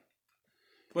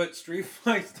 But street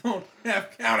fights don't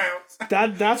have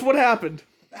countouts. That's what happened.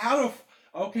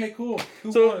 Okay, cool.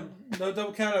 Who So- won? No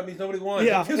double countout means nobody won.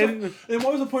 Yeah, And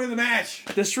what was the point of the match?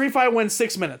 The street fight went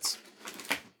 6 minutes.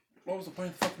 What was the point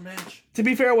of the fucking match? To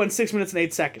be fair, it went 6 minutes and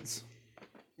 8 seconds.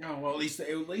 Oh, well, at least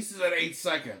it's at 8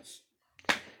 seconds.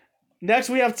 Next,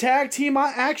 we have tag team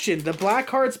action. The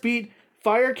Blackhearts beat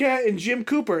Firecat and Jim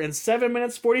Cooper in 7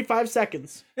 minutes 45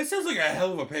 seconds. It sounds like a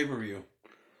hell of a pay-per-view.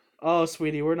 Oh,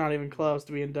 sweetie, we're not even close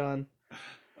to being done.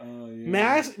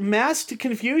 Yeah. Masked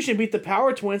Confusion beat the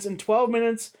Power Twins in 12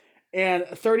 minutes and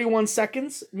 31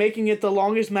 seconds, making it the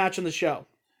longest match on the show.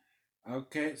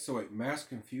 Okay, so wait, Mass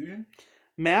Confusion?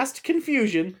 Masked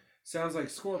Confusion. Sounds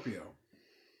like Scorpio.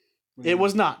 It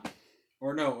was not.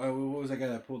 Or no, what was that guy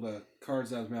that pulled the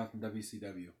cards out of his mouth in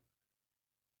WCW?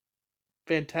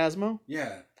 Phantasmo?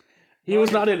 Yeah. He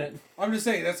was not in it. I'm just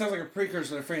saying, that sounds like a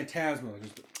precursor to Phantasmo.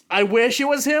 I wish it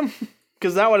was him,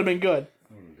 because that would have been good.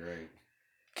 That would be great.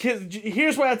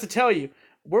 Here's what I have to tell you.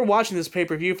 We're watching this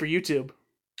pay-per-view for YouTube,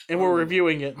 and we're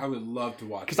reviewing it. I would love to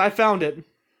watch it. Because I found it.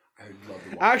 I'd love to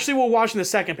watch Actually, we're watching the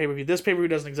second pay-per-view. This pay-per-view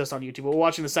doesn't exist on YouTube. We're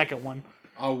watching the second one.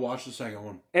 I'll watch the second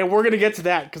one. And we're going to get to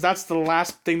that because that's the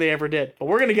last thing they ever did. But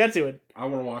we're going to get to it. I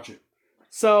want to watch it.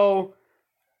 So,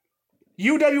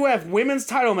 UWF Women's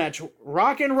Title Match.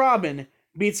 Rockin' Robin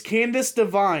beats Candice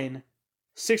Divine.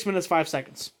 6 minutes, 5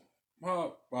 seconds.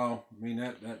 Well, I mean,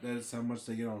 that's how much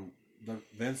they get on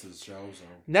Vince's show, so.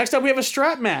 Next up, we have a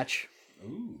strap match.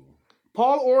 Ooh.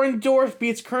 Paul Orndorff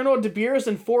beats Colonel De Beers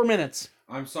in 4 minutes.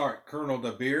 I'm sorry, Colonel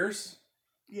De Beers?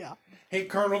 Yeah. Hey,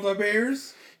 Colonel De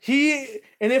Beers?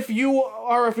 And if you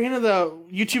are a fan of the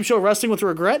YouTube show Wrestling with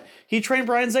Regret, he trained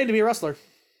Brian Zane to be a wrestler.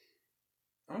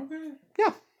 Okay.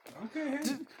 Yeah. Okay.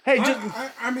 Hey,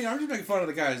 I mean, I'm just making fun of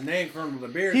the guy's name, Colonel De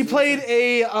Beers. he played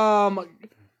a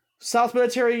South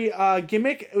military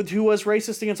gimmick who was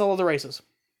racist against all other races.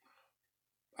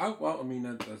 Oh, well, I mean,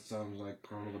 that sounds like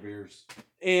Colonel De Beers.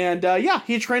 And yeah,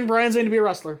 he trained Brian Zane to be a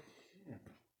wrestler.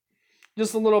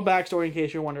 Just a little backstory in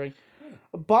case you're wondering.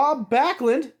 Bob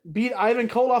Backlund beat Ivan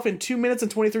Koloff in 2 minutes and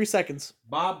 23 seconds.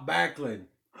 Bob Backlund.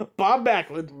 Bob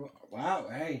Backlund. Wow,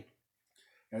 hey.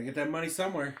 Gotta get that money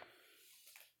somewhere.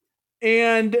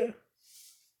 And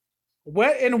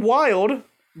Wet and Wild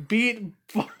beat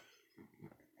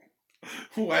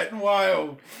Wet and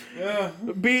Wild. Yeah.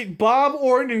 beat Bob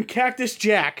Orton and Cactus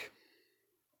Jack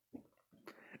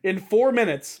in 4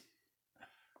 minutes.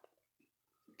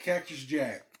 Cactus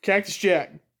Jack. Cactus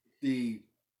Jack. The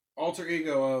alter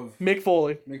ego of Mick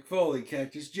Foley. Mick Foley,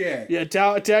 Cactus Jack. Yeah,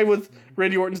 tagged with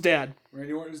Randy Orton's dad.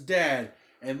 Randy Orton's dad.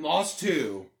 And lost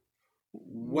to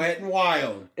Wet and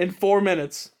Wild. In 4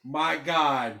 minutes. My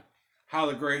God. How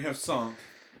the great have sunk.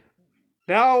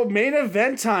 Now, main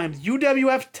event time.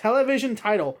 UWF television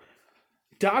title.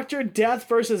 Dr. Death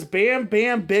versus Bam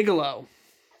Bam Bigelow.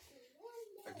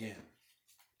 Again.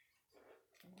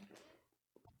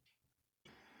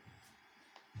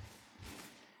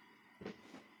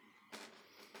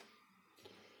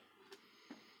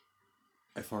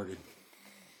 I farted.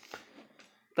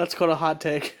 That's called a hot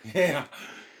take. Yeah.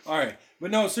 All right.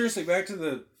 But no, seriously, back to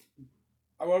the...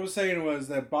 What I was saying was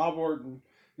that Bob Orton,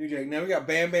 New Jack. Now we got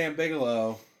Bam Bam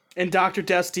Bigelow. And Dr.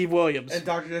 Death Steve Williams. And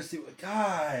Dr. Dusty.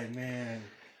 God, man.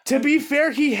 To be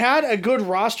fair, he had a good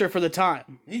roster for the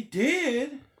time. He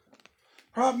did.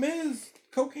 Problem is,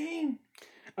 cocaine.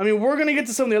 I mean, we're going to get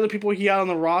to some of the other people he had on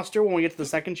the roster when we get to the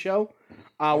second show.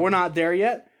 We're not there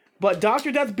yet. But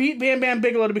Dr. Death beat Bam Bam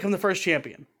Bigelow to become the first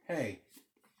champion. Hey,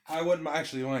 I wouldn't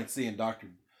actually mind seeing Dr.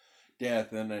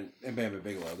 Death and Bam Bam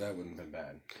Bigelow. That wouldn't have been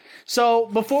bad. So,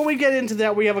 before we get into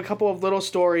that, we have a couple of little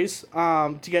stories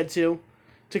to get to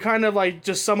kind of like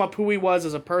just sum up who he was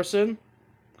as a person.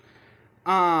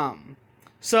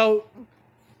 So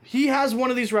he has one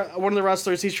of the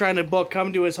wrestlers he's trying to book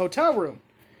come to his hotel room,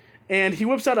 and he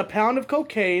whips out a pound of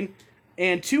cocaine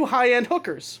and 2 high-end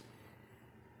hookers.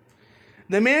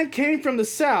 The man came from the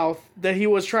South that he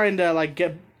was trying to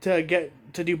get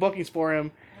to do bookings for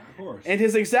him. Of course. And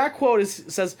his exact quote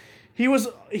says he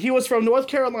was from North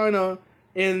Carolina,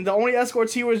 and the only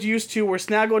escorts he was used to were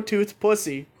snaggletooth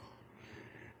pussy.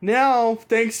 Now,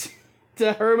 thanks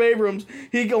to Herb Abrams,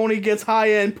 he only gets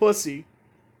high-end pussy.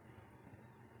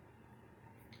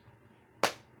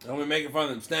 Don't be making fun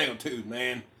of them snaggletooth,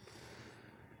 man.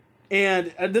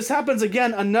 And this happens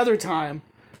again another time,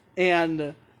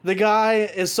 and the guy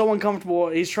is so uncomfortable,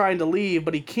 he's trying to leave,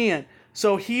 but he can't.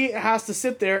 So he has to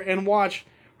sit there and watch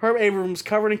Herb Abrams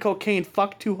covered in cocaine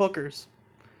fuck 2 hookers.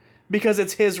 Because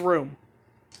it's his room.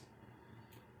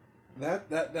 That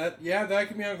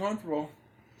can be uncomfortable.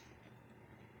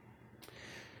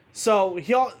 So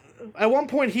at one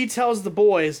point he tells the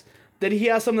boys that he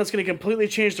has something that's going to completely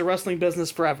change the wrestling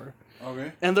business forever.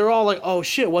 Okay. And they're all like, "Oh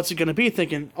shit, what's it going to be?"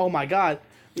 Thinking, "Oh my god."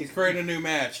 He's created a new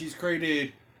match. He's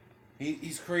created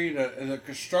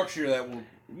a structure that will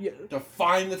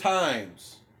define the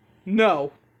times.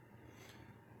 No.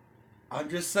 I'm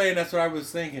just saying that's what I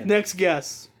was thinking. Next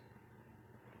guess.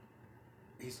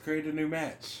 He's created a new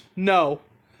match. No.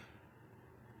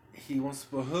 He wants to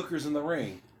put hookers in the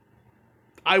ring.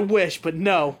 I wish, but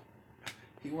no.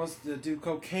 He wants to do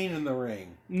cocaine in the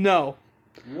ring. No.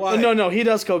 What? No, he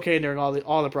does cocaine during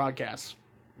all the broadcasts.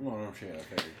 No shit, I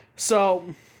figured.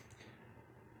 So,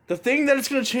 the thing that is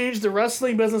going to change the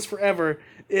wrestling business forever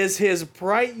is his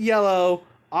bright yellow,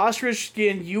 ostrich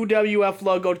skin UWF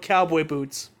logoed cowboy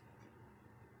boots.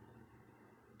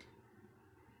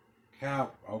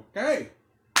 Okay.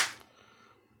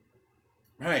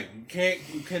 Hey,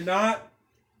 you cannot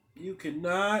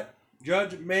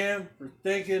judge a man for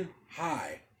thinking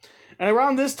high. And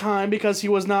around this time, because he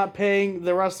was not paying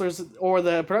the wrestlers or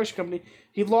the production company,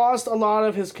 he lost a lot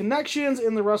of his connections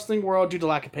in the wrestling world due to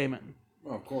lack of payment.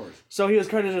 Oh, of course. So he was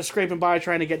kind of just scraping by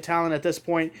trying to get talent at this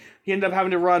point. He ended up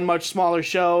having to run much smaller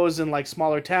shows in like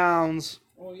smaller towns.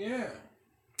 Oh, yeah.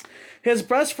 His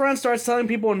best friend starts telling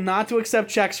people not to accept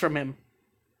checks from him.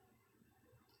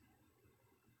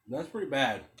 That's pretty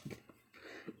bad.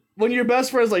 When your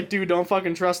best friend's like, dude, don't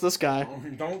fucking trust this guy.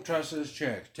 Don't trust his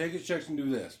checks. Take his checks and do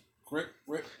this.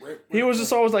 Rip. He was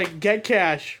just always like, get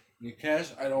cash. You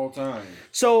cash at all times.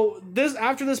 So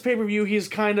after this pay-per-view, he's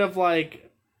kind of like,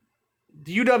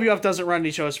 the UWF doesn't run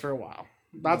these shows for a while.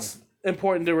 That's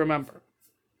important to remember.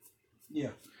 Yeah.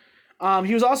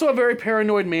 He was also a very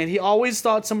paranoid man. He always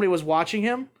thought somebody was watching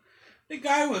him. The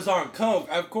guy was on coke.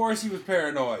 Of course he was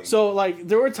paranoid. So, like,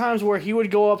 there were times where he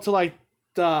would go up to, like,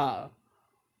 the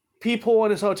people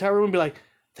in his hotel room and be like,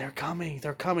 they're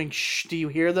coming, shh, do you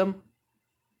hear them?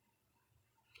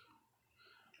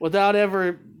 Without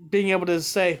ever being able to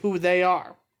say who they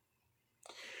are.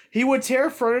 He would tear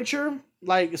furniture,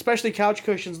 like, especially couch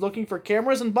cushions, looking for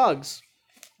cameras and bugs.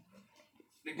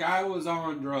 The guy was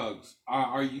on drugs.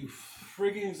 Are you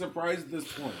freaking surprised at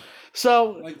this point?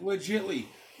 So, Like, legitly,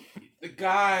 the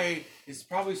guy is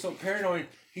probably so paranoid.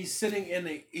 He's sitting in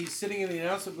the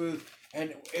announcement booth,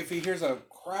 and if he hears a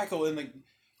crackle in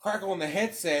the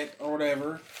headset or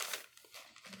whatever,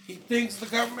 he thinks the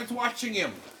government's watching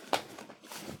him.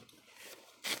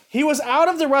 he was out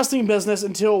of the wrestling business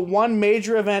until one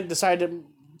major event decided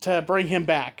to bring him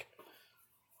back.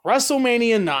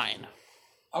 WrestleMania 9.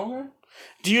 Okay.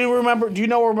 Do you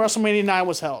know where WrestleMania 9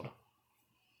 was held?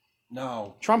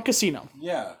 No. Trump Casino.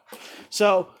 Yeah.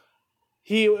 So,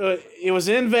 it was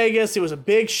in Vegas. It was a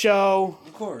big show.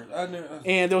 Of course. I knew.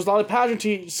 And there was a lot of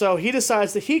pageantry, so he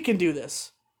decides that he can do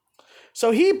this.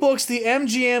 So he books the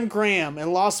MGM Grand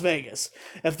in Las Vegas.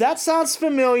 If that sounds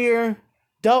familiar,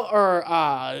 All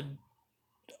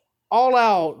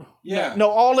Out. Yeah. No,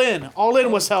 All In. All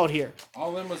In was held here.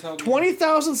 All in was held.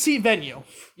 20,000 seat venue.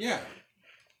 Yeah.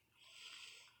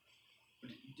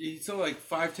 He sold like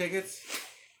 5 tickets.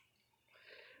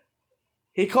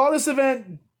 He called this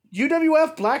event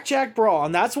UWF Blackjack Brawl,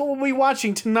 and that's what we'll be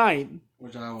watching tonight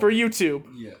Which I for YouTube.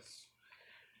 Yes.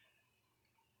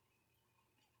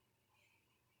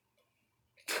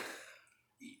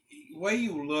 The way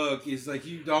you look is like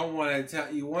you don't want to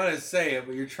tell. You want to say it,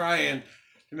 but you're trying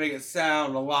to make it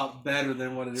sound a lot better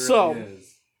than what it really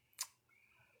is.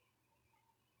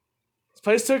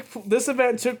 This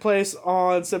event took place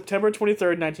on September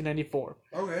 23rd, 1994.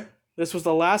 Okay. This was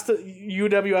the last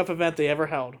UWF event they ever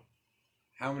held.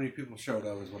 How many people showed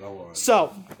up is what I want.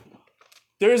 So,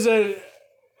 there's an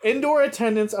indoor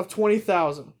attendance of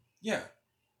 20,000. Yeah.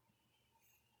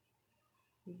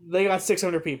 They got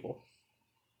 600 people.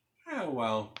 Oh,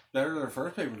 well, they're their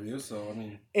first pay-per-view, so, I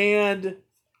mean... And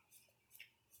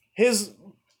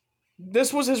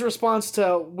this was his response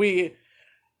to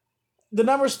the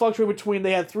numbers fluctuate between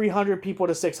they had 300 people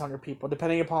to 600 people,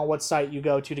 depending upon what site you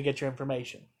go to get your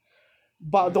information.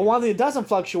 But the one thing that doesn't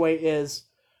fluctuate is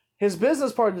his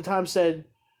business partner at the time said,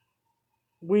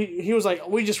 he was like,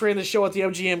 we just ran the show at the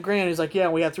MGM Grand. He's like, yeah,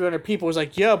 we had 300 people. He's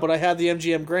like, yeah, but I had the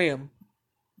MGM Grand.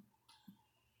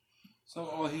 So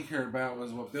all he cared about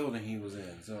was what building he was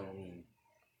in, so, I mean...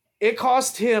 It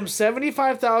cost him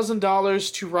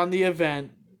 $75,000 to run the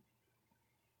event.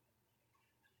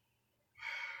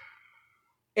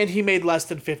 And he made less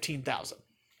than $15,000.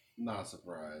 Not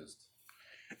surprised.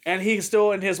 And he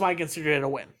still, in his mind, considered it a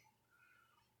win.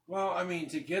 Well, I mean,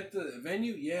 to get the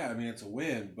venue, yeah, I mean, it's a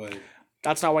win, but...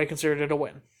 That's not why he considered it a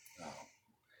win. Oh.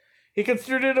 He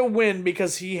considered it a win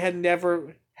because he had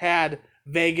never had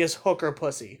Vegas hooker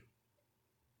pussy.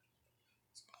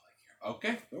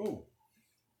 Okay. Oh.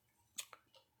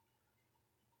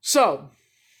 So,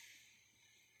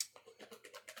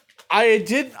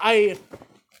 I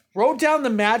wrote down the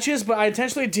matches, but I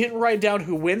intentionally didn't write down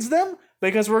who wins them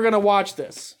because we're going to watch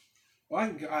this.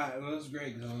 Well, that was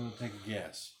great because I'm going to take a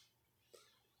guess.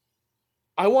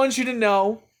 I want you to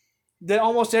know that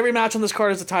almost every match on this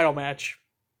card is a title match.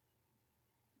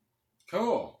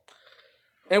 Cool.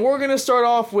 And we're going to start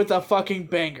off with a fucking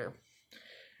banger.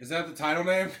 Is that the title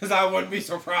name? Because I wouldn't be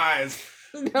surprised.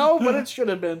 No, but it should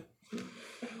have been.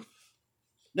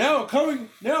 Now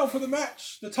for the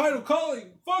match. The title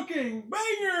calling fucking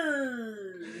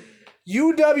banger.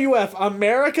 UWF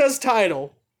America's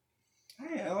title.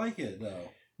 Hey, I like it though.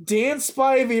 Dan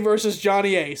Spivey versus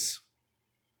Johnny Ace.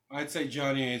 I'd say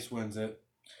Johnny Ace wins it.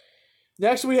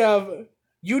 Next we have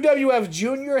UWF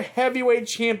Junior Heavyweight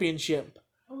Championship.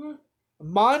 Okay.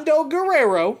 Mondo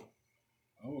Guerrero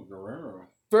Oh, Guerrero.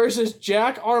 versus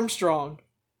Jack Armstrong.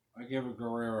 I give it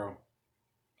Guerrero.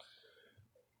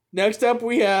 Next up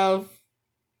we have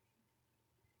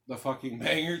The fucking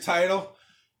banger title.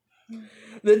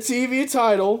 the TV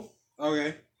title,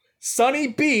 Okay. Sunny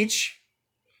Beach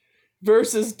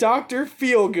versus Dr.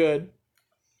 Feelgood.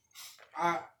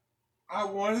 I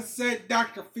want to say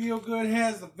Dr. Feelgood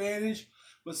has the advantage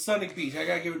with Sunny Beach. I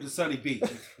gotta give it to Sunny Beach.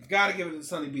 Gotta give it to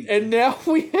Sunny Beach. And now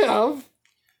we have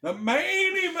The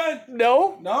main event.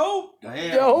 no.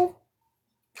 Damn. No.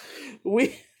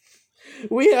 We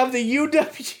have the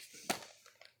UW.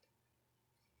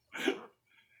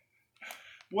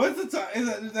 What's the time?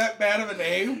 Is that bad of a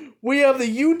name? We have the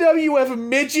UWF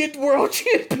Midget World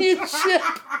Championship.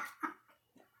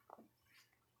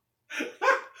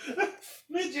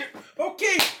 Midget.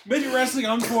 Okay. Midget wrestling.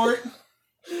 I'm for it.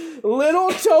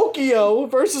 Little Tokyo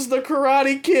versus the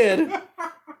Karate Kid.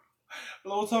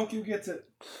 Little Tokyo gets it.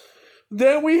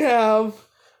 Then we have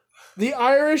the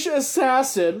Irish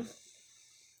Assassin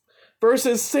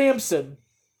versus Samson.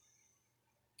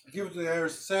 Give it to the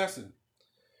Irish Assassin.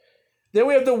 Then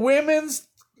we have the women's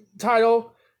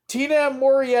title, Tina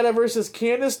Morietta versus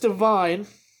Candice Devine.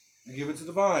 Give it to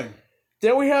Divine.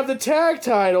 Then we have the tag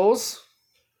titles,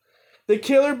 the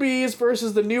Killer Bees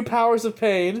versus the New Powers of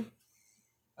Pain.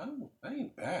 Oh, that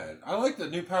ain't bad. I like the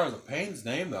New Powers of Pain's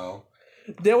name, though.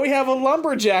 Then we have a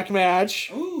lumberjack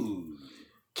match, Ooh.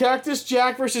 Cactus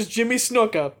Jack versus Jimmy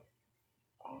Snuka.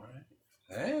 Alright.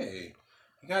 Hey.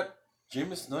 You got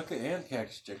Jimmy Snuka and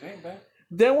Cactus Jack. That ain't bad.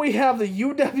 Then we have the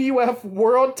UWF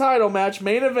World Title match,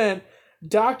 main event,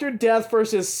 Dr. Death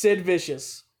versus Sid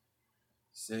Vicious.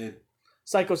 Sid.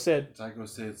 Psycho Sid. Psycho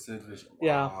Sid. Sid Vicious.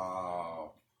 Yeah.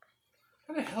 Wow.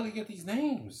 How the hell do you get these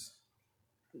names?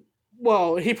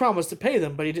 Well, he promised to pay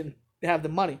them, but he didn't have the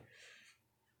money.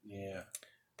 Yeah.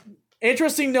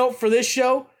 Interesting note for this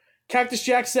show, Cactus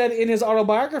Jack said in his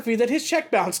autobiography that his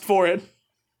check bounced for it.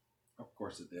 Of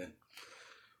course it did.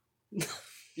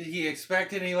 Did he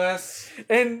expect any less?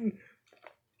 And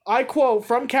I quote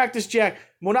from Cactus Jack,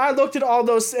 when I looked at all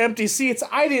those empty seats,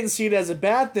 I didn't see it as a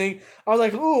bad thing. I was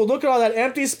like, ooh, look at all that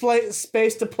empty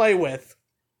space to play with.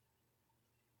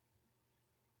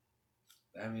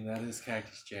 I mean, that is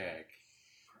Cactus Jack.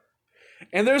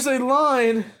 And there's a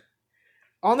line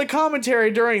on the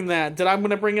commentary during that I'm going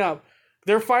to bring up.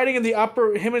 They're fighting in the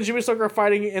upper, him and Jimmy Snuka are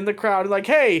fighting in the crowd. Like,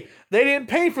 hey, they didn't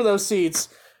pay for those seats.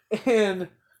 And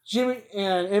Jimmy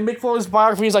and Mick Foley's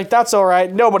biography is like, that's all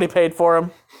right. Nobody paid for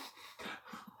him.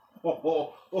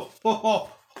 Ow.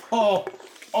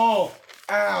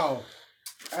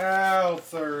 Ow,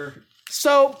 sir.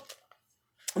 So,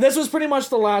 this was pretty much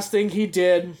the last thing he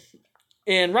did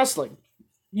in wrestling.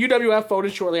 UWF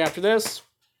folded shortly after this. Of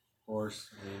course.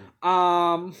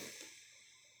 Yeah.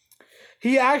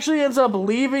 He actually ends up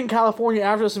leaving California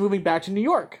after this and moving back to New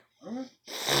York.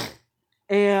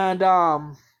 And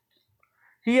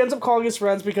he ends up calling his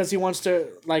friends because he wants to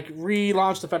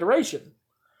relaunch the Federation.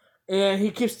 And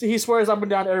he swears up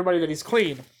and down to everybody that he's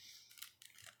clean.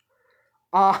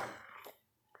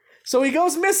 So he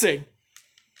goes missing.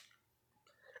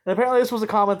 And apparently this was a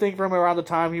common thing for him around the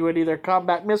time. He would either come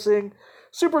back missing,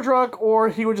 super drunk, or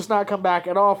he would just not come back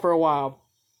at all for a while.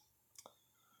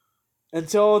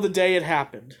 Until the day it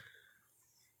happened.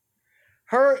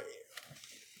 Hold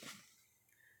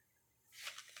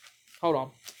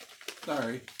on.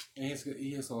 Sorry. And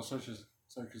he has all search his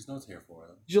notes here for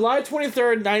him. July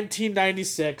 23rd,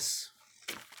 1996.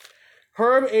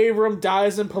 Herb Abram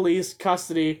dies in police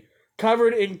custody,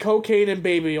 covered in cocaine and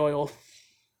baby oil.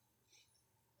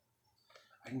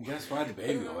 I can guess why the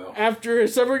baby oil. After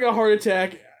suffering a heart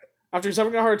attack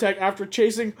after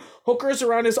chasing hookers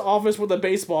around his office with a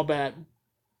baseball bat.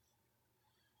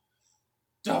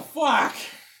 The fuck?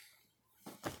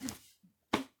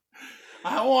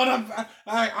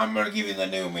 I'm gonna give you the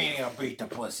new meaning of beat the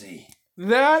pussy.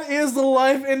 That is the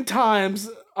life and times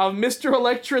of Mr.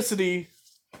 Electricity,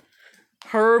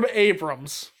 Herb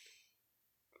Abrams.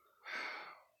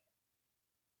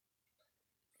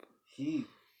 He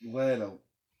led a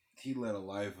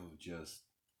life of just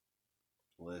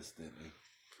bliss, didn't he?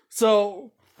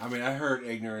 So, I mean, I heard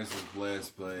ignorance is bliss,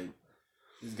 but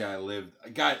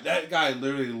that guy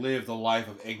literally lived a life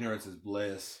of ignorance is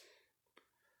bliss.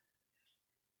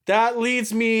 that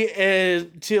leads me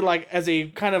to as a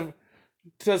kind of,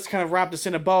 let's kind of wrap this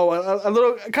in a bow, a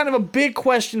little, kind of a big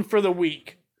question for the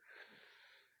week.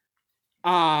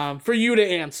 For you to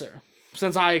answer,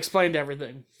 since I explained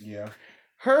everything. Yeah.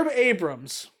 Herb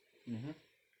Abrams. Mm-hmm.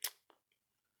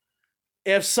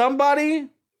 If somebody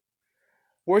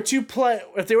were to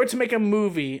if they were to make a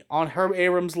movie on Herb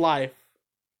Abrams' life,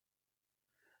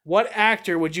 what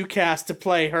actor would you cast to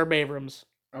play Herb Abrams?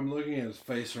 I'm looking at his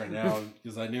face right now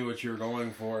because I knew what you were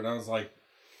going for, and I was like,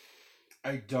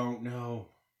 I don't know.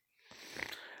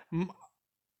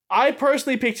 I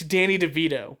personally picked Danny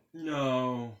DeVito.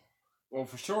 No. Well,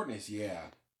 for shortness, yeah.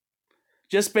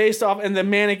 Just based off and the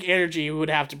manic energy he would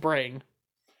have to bring.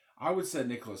 I would say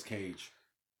Nicolas Cage.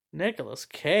 Nicolas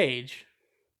Cage?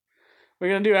 We're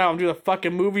gonna do how him do the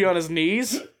fucking movie on his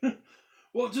knees?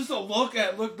 Well, just a look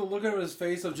at his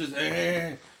face of just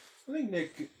I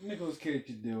think Nicolas Cage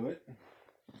could do it.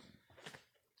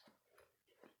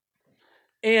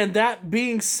 And that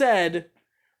being said,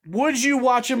 would you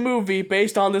watch a movie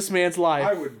based on this man's life?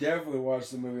 I would definitely watch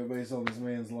the movie based on this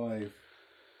man's life.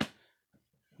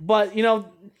 But,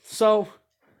 so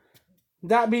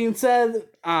that being said,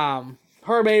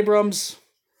 Herb Abrams,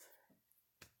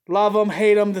 love him,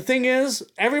 hate him. The thing is,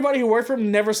 everybody who worked for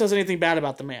him never says anything bad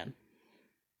about the man.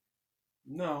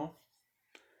 No.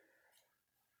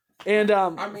 And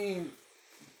I mean,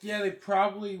 yeah, they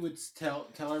probably would tell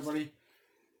everybody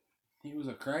he was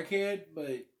a crackhead,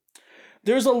 but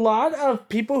there's a lot of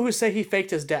people who say he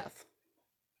faked his death.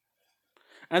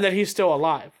 And that he's still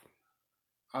alive.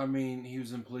 I mean, he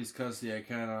was in police custody. I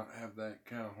kind of have that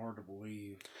kind of hard to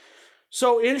believe.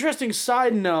 So, interesting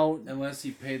side note. Unless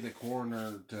he paid the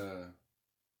coroner to,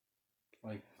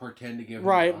 pretend to give him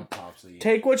right. an autopsy.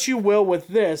 Take what you will with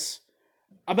this.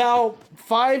 About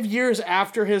 5 years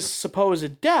after his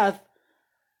supposed death,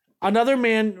 another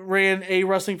man ran a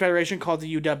wrestling federation called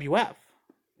the UWF.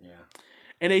 Yeah.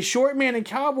 And a short man in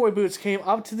cowboy boots came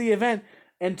up to the event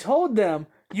and told them,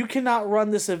 "You cannot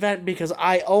run this event because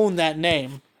I own that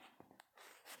name."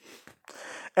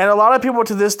 And a lot of people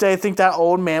to this day think that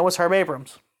old man was Herb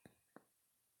Abrams.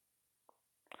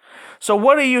 So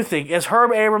what do you think? Is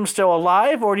Herb Abrams still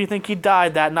alive, or do you think he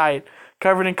died that night,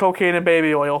 covered in cocaine and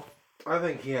baby oil? I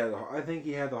think he had the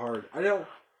heart.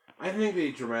 I think they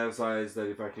dramatized that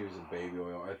the fact he was in baby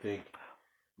oil. I think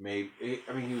he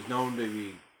was known to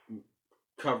be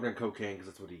covered in cocaine because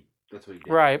that's what he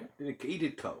did. Right. He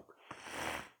did coke.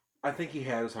 I think he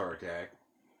had his heart attack,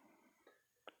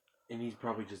 and he's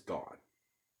probably just gone.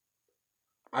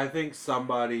 I think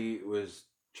somebody was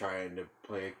trying to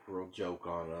play a cruel joke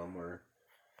on him, or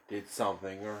did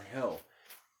something, or hell,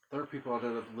 there are people out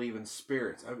there that believe in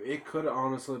spirits. I mean, it could have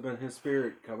honestly been his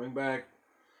spirit coming back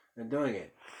and doing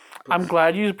it. But I'm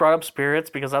glad you brought up spirits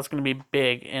because that's going to be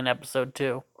big in episode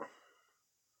 2.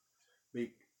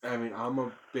 I mean, I'm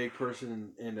a big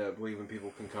person in believing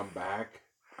people can come back.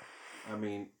 I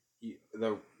mean,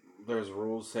 there's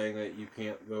rules saying that you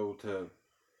can't go to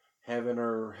heaven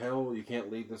or hell. You can't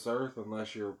leave this earth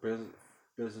unless your business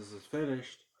is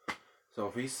finished. So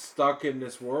if he's stuck in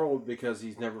this world because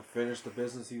he's never finished the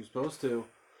business he was supposed to,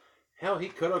 hell, he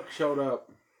could have showed up.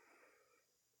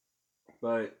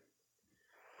 But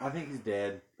I think he's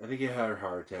dead. I think he had a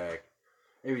heart attack.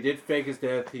 If he did fake his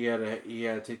death, he had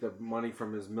to take the money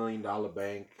from his $1 million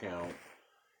bank account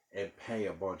and pay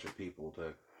a bunch of people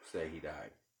to say he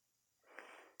died.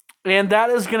 And that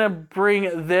is going to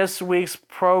bring this week's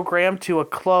program to a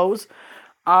close.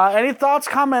 Any thoughts,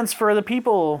 comments for the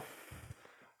people?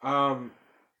 I'm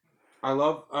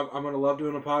gonna love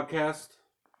doing a podcast.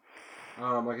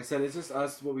 Like I said, it's just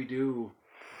us, what we do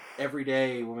every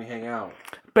day when we hang out.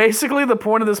 Basically, the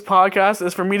point of this podcast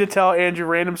is for me to tell Andrew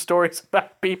random stories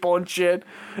about people and shit,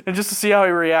 and just to see how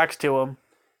he reacts to them.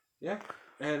 Yeah,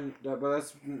 but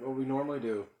that's what we normally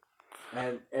do.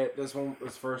 And this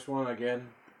first one again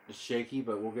is shaky,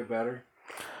 but we'll get better.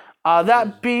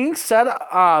 That being said,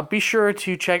 be sure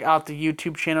to check out the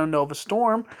YouTube channel Nova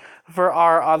Storm for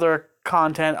our other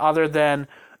content other than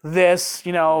this.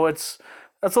 It's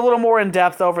a little more in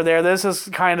depth over there. This is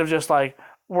kind of just like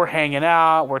we're hanging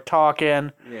out, we're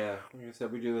talking. Yeah, like I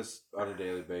said, we do this on a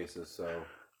daily basis, so.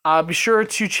 Be sure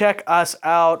to check us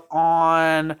out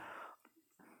on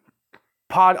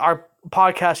our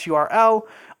podcast URL.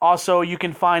 Also, you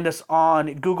can find us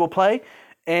on Google Play.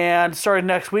 And starting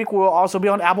next week, we'll also be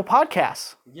on Apple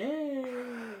Podcasts.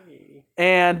 Yay!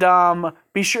 And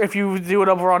be sure, if you do it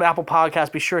over on Apple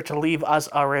Podcasts, be sure to leave us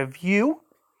a review.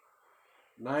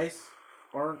 Nice.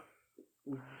 Or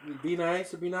be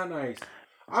nice or be not nice.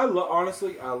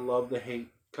 Honestly, I love the hate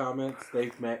comments.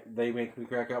 They make me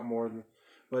crack up more than.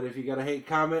 But if you got a hate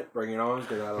comment, bring it on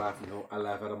because I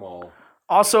laugh at them all.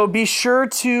 Also, be sure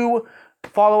to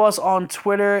follow us on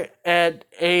Twitter at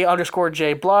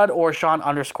 @A_JBlood or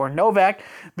Sean_Novak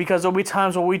because there'll be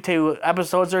times when we do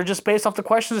episodes that are just based off the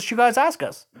questions that you guys ask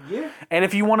us. Yeah. And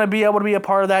if you want to be able to be a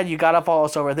part of that, you got to follow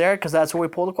us over there because that's where we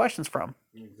pull the questions from.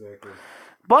 Exactly.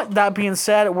 But that being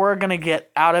said, we're going to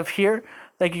get out of here.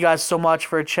 Thank you guys so much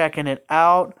for checking it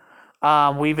out.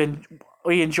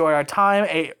 We enjoyed our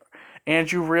time.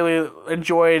 Andrew really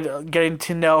enjoyed getting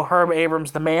to know Herb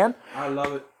Abrams, the man. I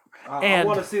love it. I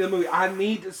want to see the movie. I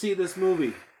need to see this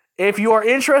movie. If you are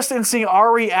interested in seeing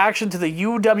our reaction to the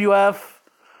UWF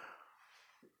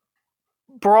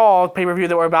Brawl pay-per-view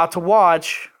that we're about to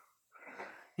watch,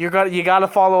 you got to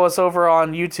follow us over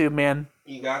on YouTube, man.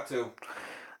 You got to.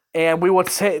 And we will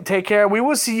take care. We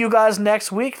will see you guys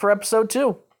next week for episode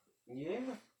 2. Yeah.